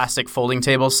 little plastic folding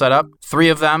tables set up. 3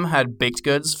 of them had baked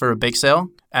goods for a bake sale.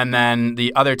 And then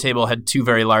the other table had 2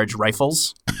 very large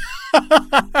rifles.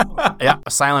 A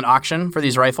silent auction for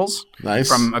these rifles. Nice.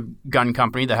 From a gun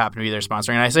company that happened to be their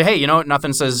sponsoring. And I say, hey, you know what?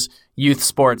 Nothing says youth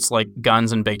sports like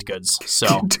guns and baked goods.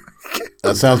 So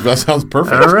that sounds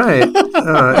perfect. All right.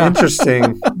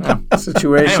 Interesting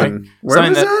situation. Anyway, Where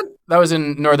was that? That was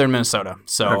in northern Minnesota.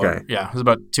 So, Okay. yeah, it was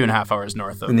about 2.5 hours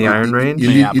north of In the Iron Range? You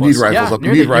need Minneapolis. rifles up.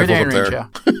 You need rifles up there. Yeah.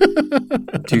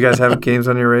 Do you guys have games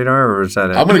on your radar, or is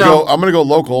that it? I'm gonna go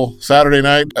local Saturday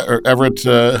night. Everett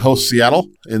hosts Seattle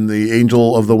in the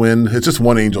Angel of the Wind. It's just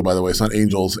one Angel, by the way. It's not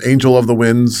Angels. Angel of the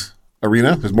Winds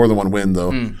Arena. There's more than one win,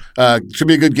 though. Should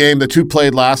be a good game. The two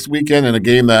played last weekend in a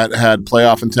game that had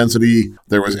playoff intensity.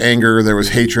 There was anger, there was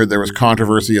hatred, there was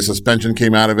controversy. A suspension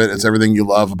came out of it. It's everything you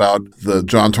love about the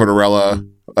John Tortorella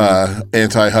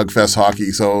anti-Hugfest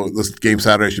hockey. So this game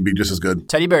Saturday should be just as good.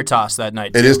 Teddy bear toss that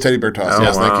night. It is Teddy bear toss. Oh,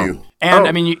 yes, wow. thank you. And,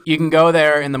 I mean, you can go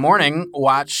there in the morning,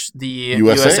 watch the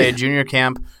USA Junior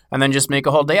Camp, and then just make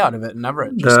a whole day out of it in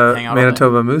Everett. Just The hang out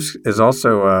Manitoba Moose is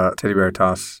also teddy bear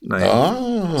toss night.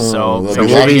 Oh, So there'll So be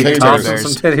we'll lots of be teddy tossing bears.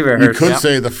 some teddy bears. You could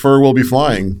say the fur will be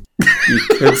flying. You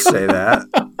could say that.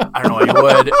 I don't know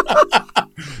what you would.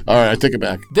 All right, I take it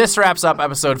back. This wraps up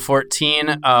episode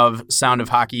 14 of Sound of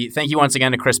Hockey. Thank you once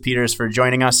again to Chris Peters for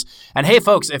joining us. And hey,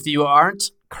 folks, if you aren't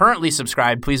currently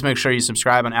subscribed, please make sure you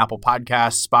subscribe on Apple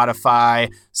Podcasts, Spotify,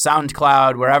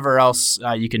 SoundCloud, wherever else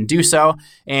you can do so.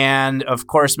 And of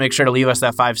course, make sure to leave us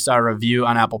that 5-star review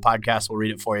on Apple Podcasts. We'll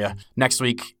read it for you next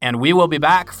week. And we will be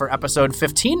back for episode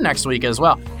 15 next week as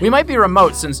well. We might be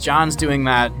remote since John's doing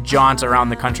that jaunt around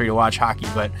the country to watch hockey,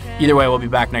 but either way, we'll be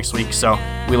back next week. So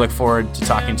we look forward to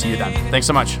talking to you then. Thanks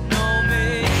so much.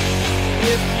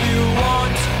 If you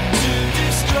want to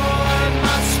destroy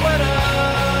my sweater,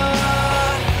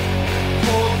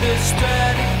 hold this strap.